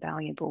so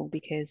invaluable,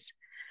 because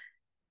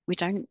we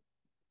don't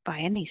by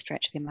any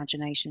stretch of the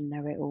imagination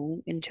know it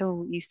all.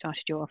 Until you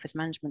started your office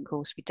management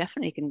course, we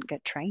definitely didn't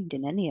get trained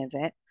in any of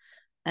it.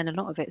 And a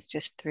lot of it's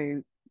just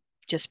through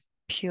just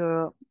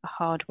pure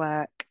hard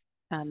work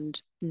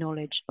and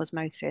knowledge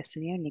osmosis.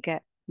 And you only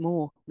get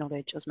more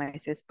knowledge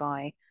osmosis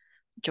by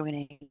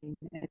joining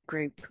a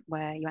group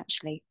where you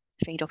actually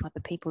feed off other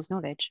people's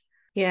knowledge.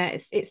 Yeah,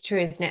 it's true,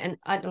 isn't it? And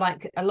I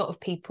like a lot of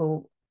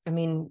people, I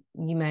mean,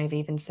 you may have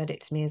even said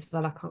it to me as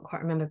well. I can't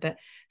quite remember, but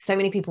so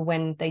many people,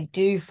 when they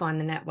do find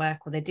the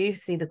network or they do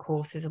see the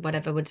courses or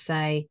whatever, would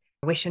say,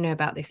 I wish I knew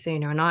about this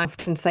sooner. And I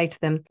often say to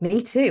them,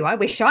 me too. I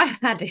wish I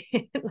had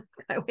it.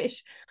 I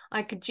wish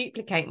I could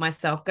duplicate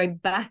myself, go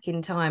back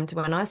in time to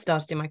when I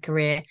started in my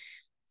career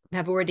and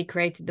have already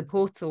created the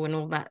portal and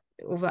all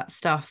that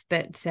stuff.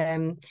 But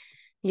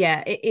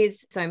yeah, it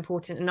is so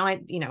important. And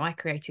I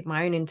created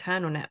my own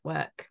internal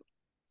network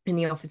in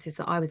the offices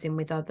that I was in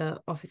with other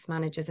office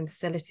managers and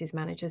facilities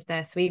managers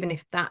there. So even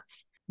if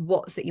that's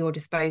what's at your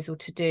disposal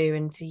to do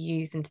and to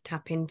use and to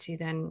tap into,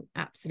 then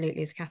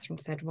absolutely, as Kathryn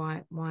said,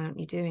 why aren't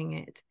you doing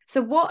it?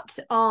 So what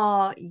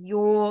are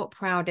your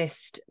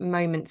proudest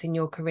moments in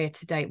your career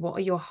to date? What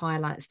are your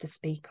highlights to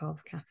speak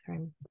of,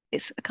 Kathryn?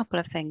 It's a couple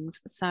of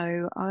things.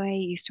 So I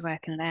used to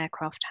work in an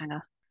aircraft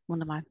hangar,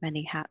 one of my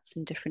many hats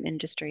in different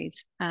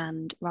industries.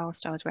 And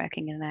whilst I was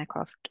working in an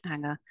aircraft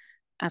hangar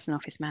as an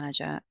office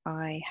manager,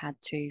 I had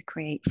to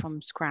create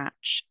from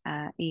scratch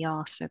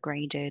EASA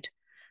graded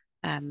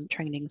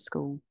training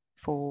school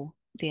for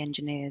the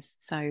engineers.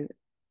 So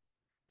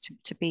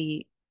to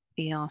be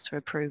EASA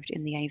approved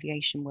in the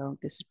aviation world,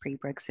 this is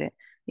pre-Brexit,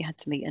 you had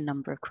to meet a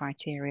number of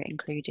criteria,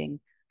 including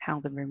how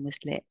the room was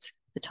lit,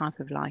 the type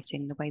of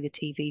lighting, the way the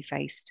TV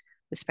faced,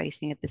 the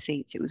spacing of the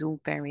seats. It was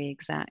all very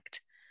exact.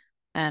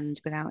 And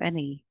without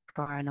any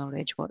prior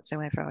knowledge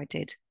whatsoever, I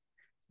did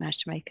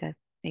manage to make a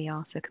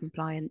EASA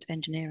compliant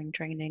engineering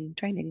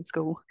training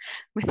school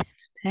with an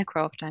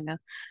aircraft hangar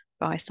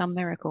by some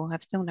miracle.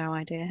 I've still no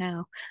idea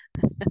how.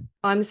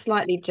 I'm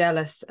slightly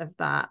jealous of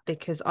that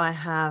because I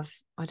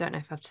don't know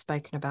if I've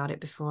spoken about it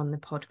before on the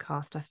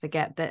podcast, I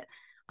forget, but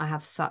I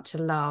have such a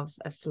love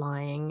of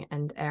flying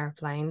and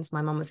airplanes.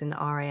 My mum was in the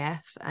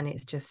RAF and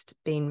it's just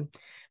been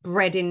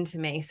bred into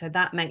me. So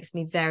that makes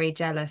me very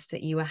jealous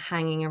that you were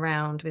hanging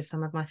around with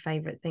some of my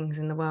favorite things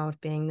in the world,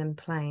 being them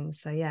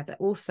planes. So yeah, but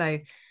also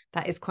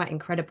that is quite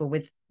incredible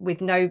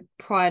with no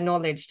prior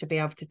knowledge to be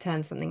able to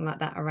turn something like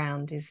that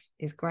around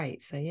is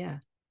great. So yeah.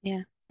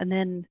 Yeah. And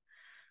then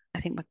I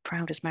think my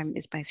proudest moment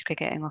is basically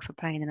getting off a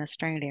plane in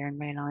Australia and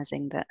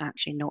realizing that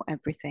actually not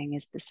everything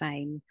is the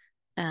same,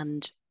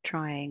 and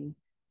trying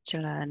to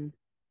learn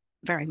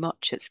very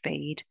much at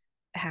speed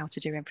how to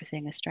do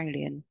everything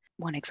Australian.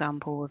 One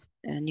example of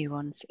a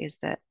nuance is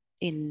that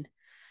in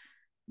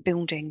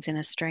buildings in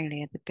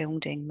Australia, the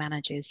building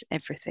manages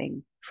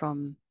everything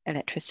from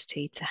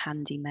electricity to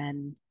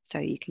handymen. So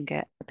you can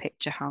get a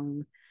picture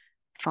hung,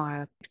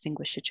 fire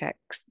extinguisher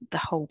checks, the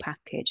whole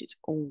package. It's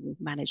all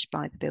managed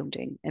by the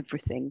building,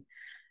 everything.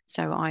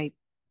 So I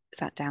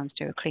sat down to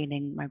do a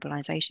cleaning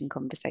mobilisation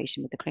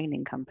conversation with the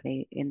cleaning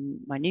company in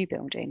my new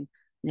building.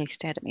 And they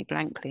stared at me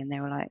blankly and they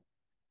were like,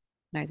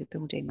 no, the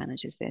building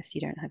manages this.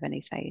 You don't have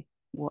any say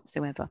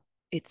whatsoever.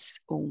 It's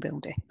all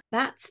building.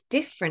 That's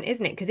different,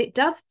 isn't it? Because it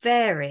does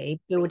vary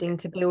building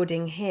to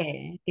building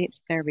here.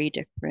 It's very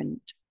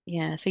different.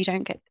 Yeah. So you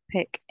don't get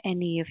pick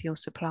any of your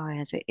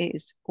suppliers. It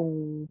is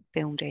all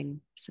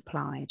building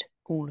supplied,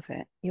 all of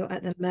it. You're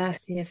at the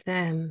mercy of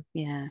them.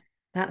 Yeah.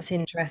 That's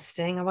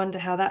interesting. I wonder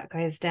how that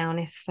goes down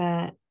if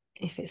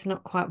it's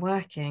not quite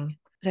working.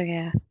 So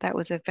yeah, that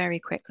was a very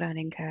quick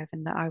learning curve,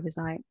 and that I was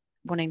like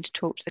wanting to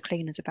talk to the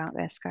cleaners about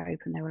their scope,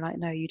 and they were like,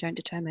 "No, you don't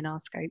determine our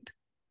scope.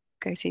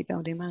 Go see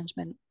building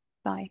management.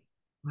 Bye."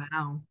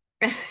 Wow.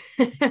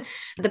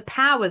 The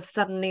powers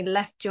suddenly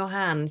left your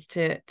hands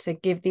to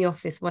give the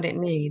office what it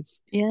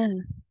needs. Yeah,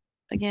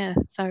 yeah.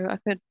 So I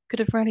could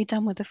have really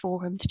done with a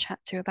forum to chat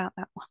to about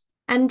that one.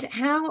 And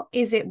how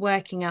is it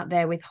working out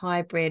there with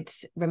hybrid,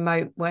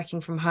 remote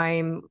working from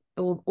home,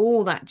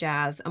 all that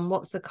jazz? And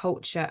what's the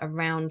culture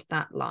around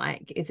that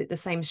like? Is it the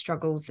same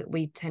struggles that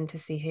we tend to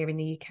see here in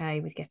the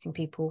UK with getting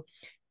people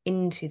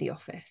into the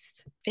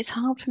office? It's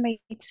hard for me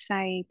to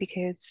say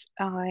because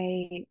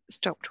I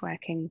stopped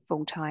working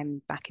full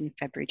time back in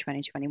February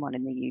 2021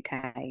 in the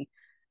UK,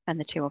 and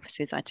the two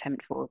offices I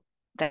temped for,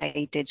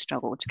 they did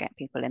struggle to get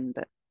people in,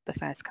 but the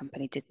first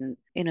company didn't.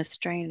 In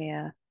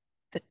Australia,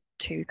 the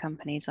two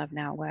companies I've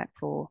now worked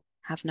for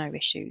have no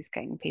issues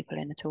getting people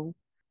in at all.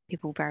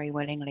 People very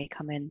willingly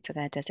come in for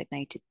their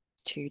designated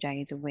 2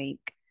 days a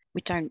week.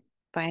 We don't,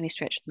 by any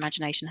stretch of the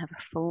imagination, have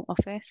a full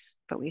office,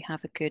 but we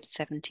have a good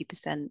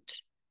 70%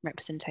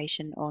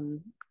 representation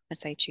on, I'd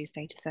say,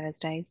 Tuesday to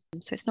Thursdays.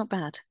 So it's not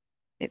bad.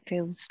 It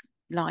feels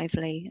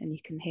lively, and you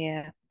can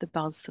hear the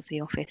buzz of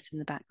the office in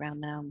the background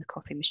now, and the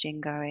coffee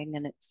machine going,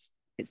 and it's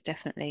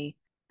definitely,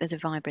 there's a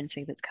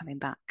vibrancy that's coming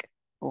back,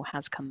 or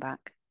has come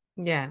back.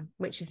 Yeah,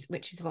 which is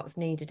what's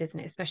needed, isn't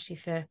it? Especially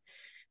for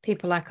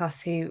people like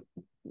us who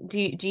do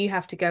you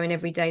have to go in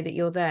every day that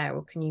you're there,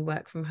 or can you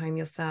work from home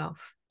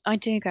yourself? I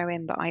do go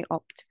in, but I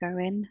opt to go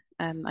in.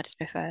 I just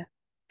prefer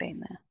being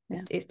there.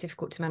 Yeah. It's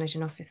difficult to manage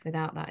an office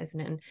without that, isn't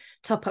it? And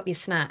top up your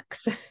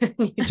snacks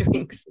and your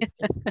drinks.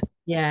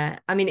 Yeah,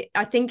 I mean,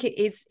 I think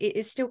it is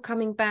still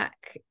coming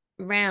back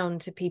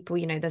round to people.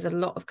 You know, there's a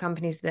lot of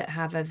companies that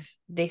have of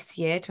this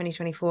year,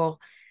 2024,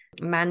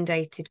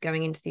 mandated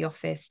going into the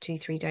office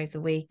 2-3 days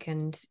a week,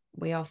 and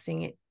we are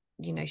seeing it,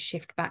 you know,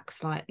 shift back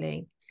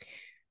slightly.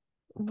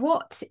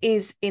 What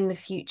is in the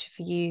future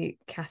for you,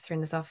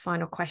 Kathryn, as our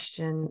final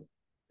question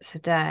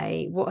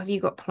today? What have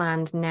you got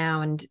planned now,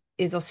 and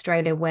is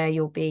Australia where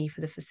you'll be for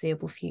the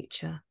foreseeable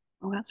future?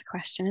 Well, that's a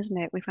question, isn't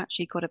it? We've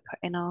actually got to put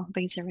in our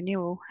visa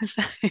renewal.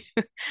 So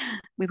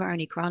we were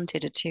only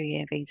granted a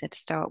 2-year visa to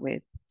start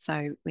with.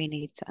 So we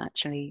need to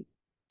actually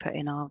put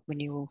in our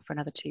renewal for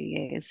another 2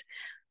 years.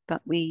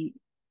 But we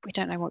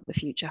don't know what the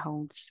future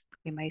holds.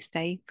 We may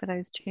stay for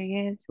those 2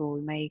 years, or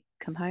we may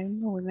come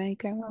home, or we may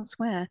go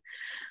elsewhere.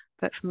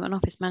 But from an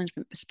office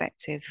management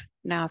perspective,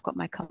 now I've got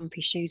my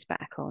comfy shoes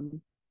back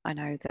on, I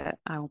know that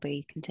I will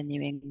be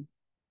continuing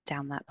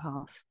down that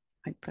path,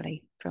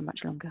 hopefully, for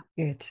much longer.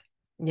 Good.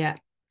 Yeah.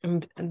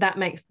 And that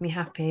makes me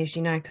happy, as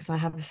you know, because I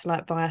have a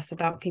slight bias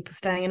about people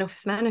staying in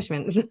office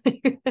management.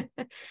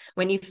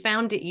 When you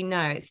found it, you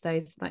know, it's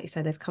those, like you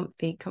said, those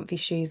comfy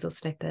shoes or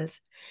slippers.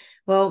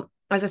 Well,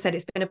 as I said,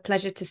 it's been a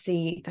pleasure to see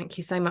you. Thank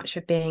you so much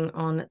for being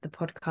on the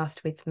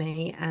podcast with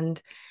me. And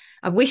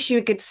I wish you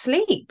a good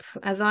sleep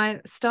as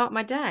I start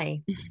my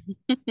day.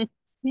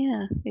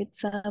 Yeah,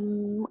 it's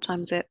what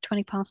time is it?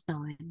 20 past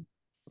 9.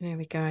 There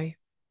we go.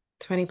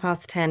 20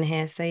 past 10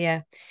 here. So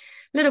yeah,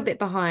 a little bit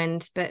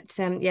behind, but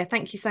yeah,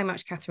 thank you so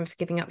much, Kathryn, for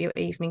giving up your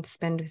evening to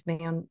spend with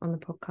me on the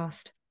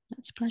podcast.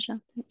 That's a pleasure.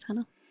 Thanks,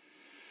 Hannah.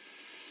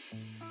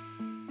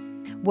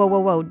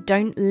 Whoa,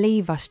 don't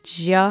leave us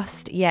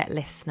just yet,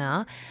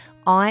 listener.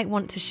 I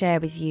want to share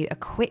with you a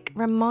quick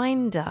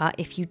reminder.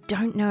 If you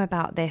don't know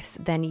about this,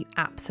 then you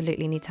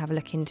absolutely need to have a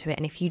look into it.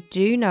 And if you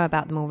do know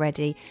about them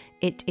already,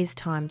 it is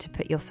time to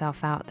put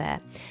yourself out there.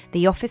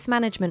 The Office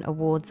Management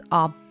Awards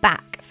are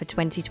back for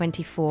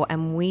 2024,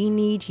 and we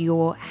need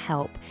your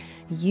help.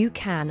 You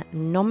can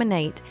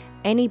nominate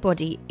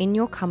anybody in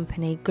your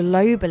company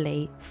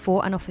globally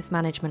for an office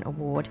management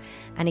award.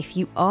 And if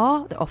you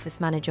are the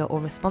office manager or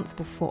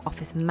responsible for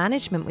office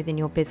management within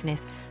your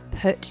business,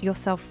 put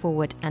yourself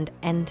forward and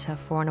enter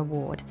for an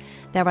award.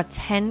 There are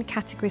 10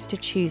 categories to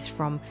choose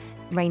from,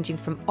 ranging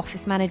from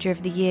Office Manager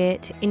of the Year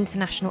to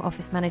International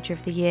Office Manager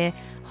of the Year,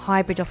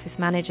 Hybrid Office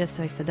Manager,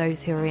 so for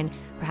those who are in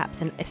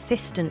perhaps an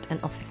assistant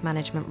and office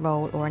management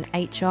role, or an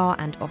HR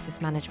and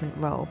office management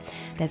role.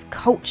 There's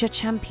Culture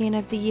Champion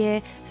of the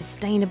Year,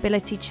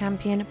 Sustainability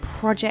Champion,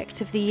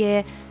 Project of the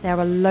Year. There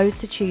are loads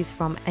to choose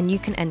from, and you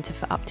can enter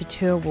for up to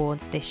 2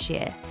 awards this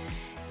year.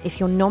 If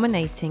you're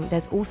nominating,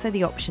 there's also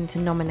the option to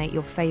nominate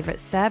your favourite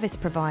service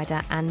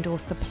provider and or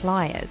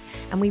suppliers.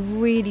 And we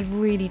really,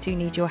 really do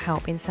need your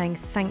help in saying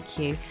thank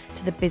you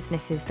to the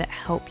businesses that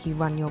help you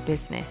run your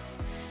business.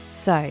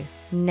 So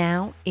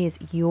now is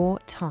your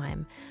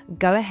time.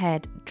 Go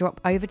ahead, drop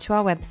over to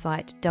our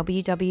website,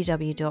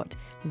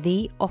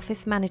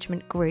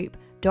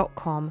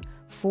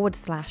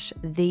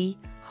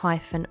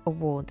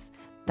 www.theofficemanagementgroup.com/the-awards.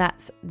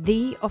 That's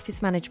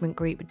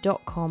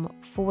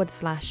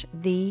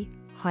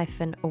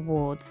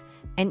theofficemanagementgroup.com/the-awards.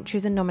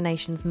 Entries and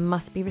nominations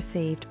must be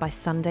received by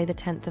Sunday the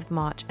 10th of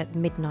March at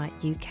midnight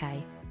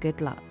UK.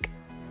 Good luck.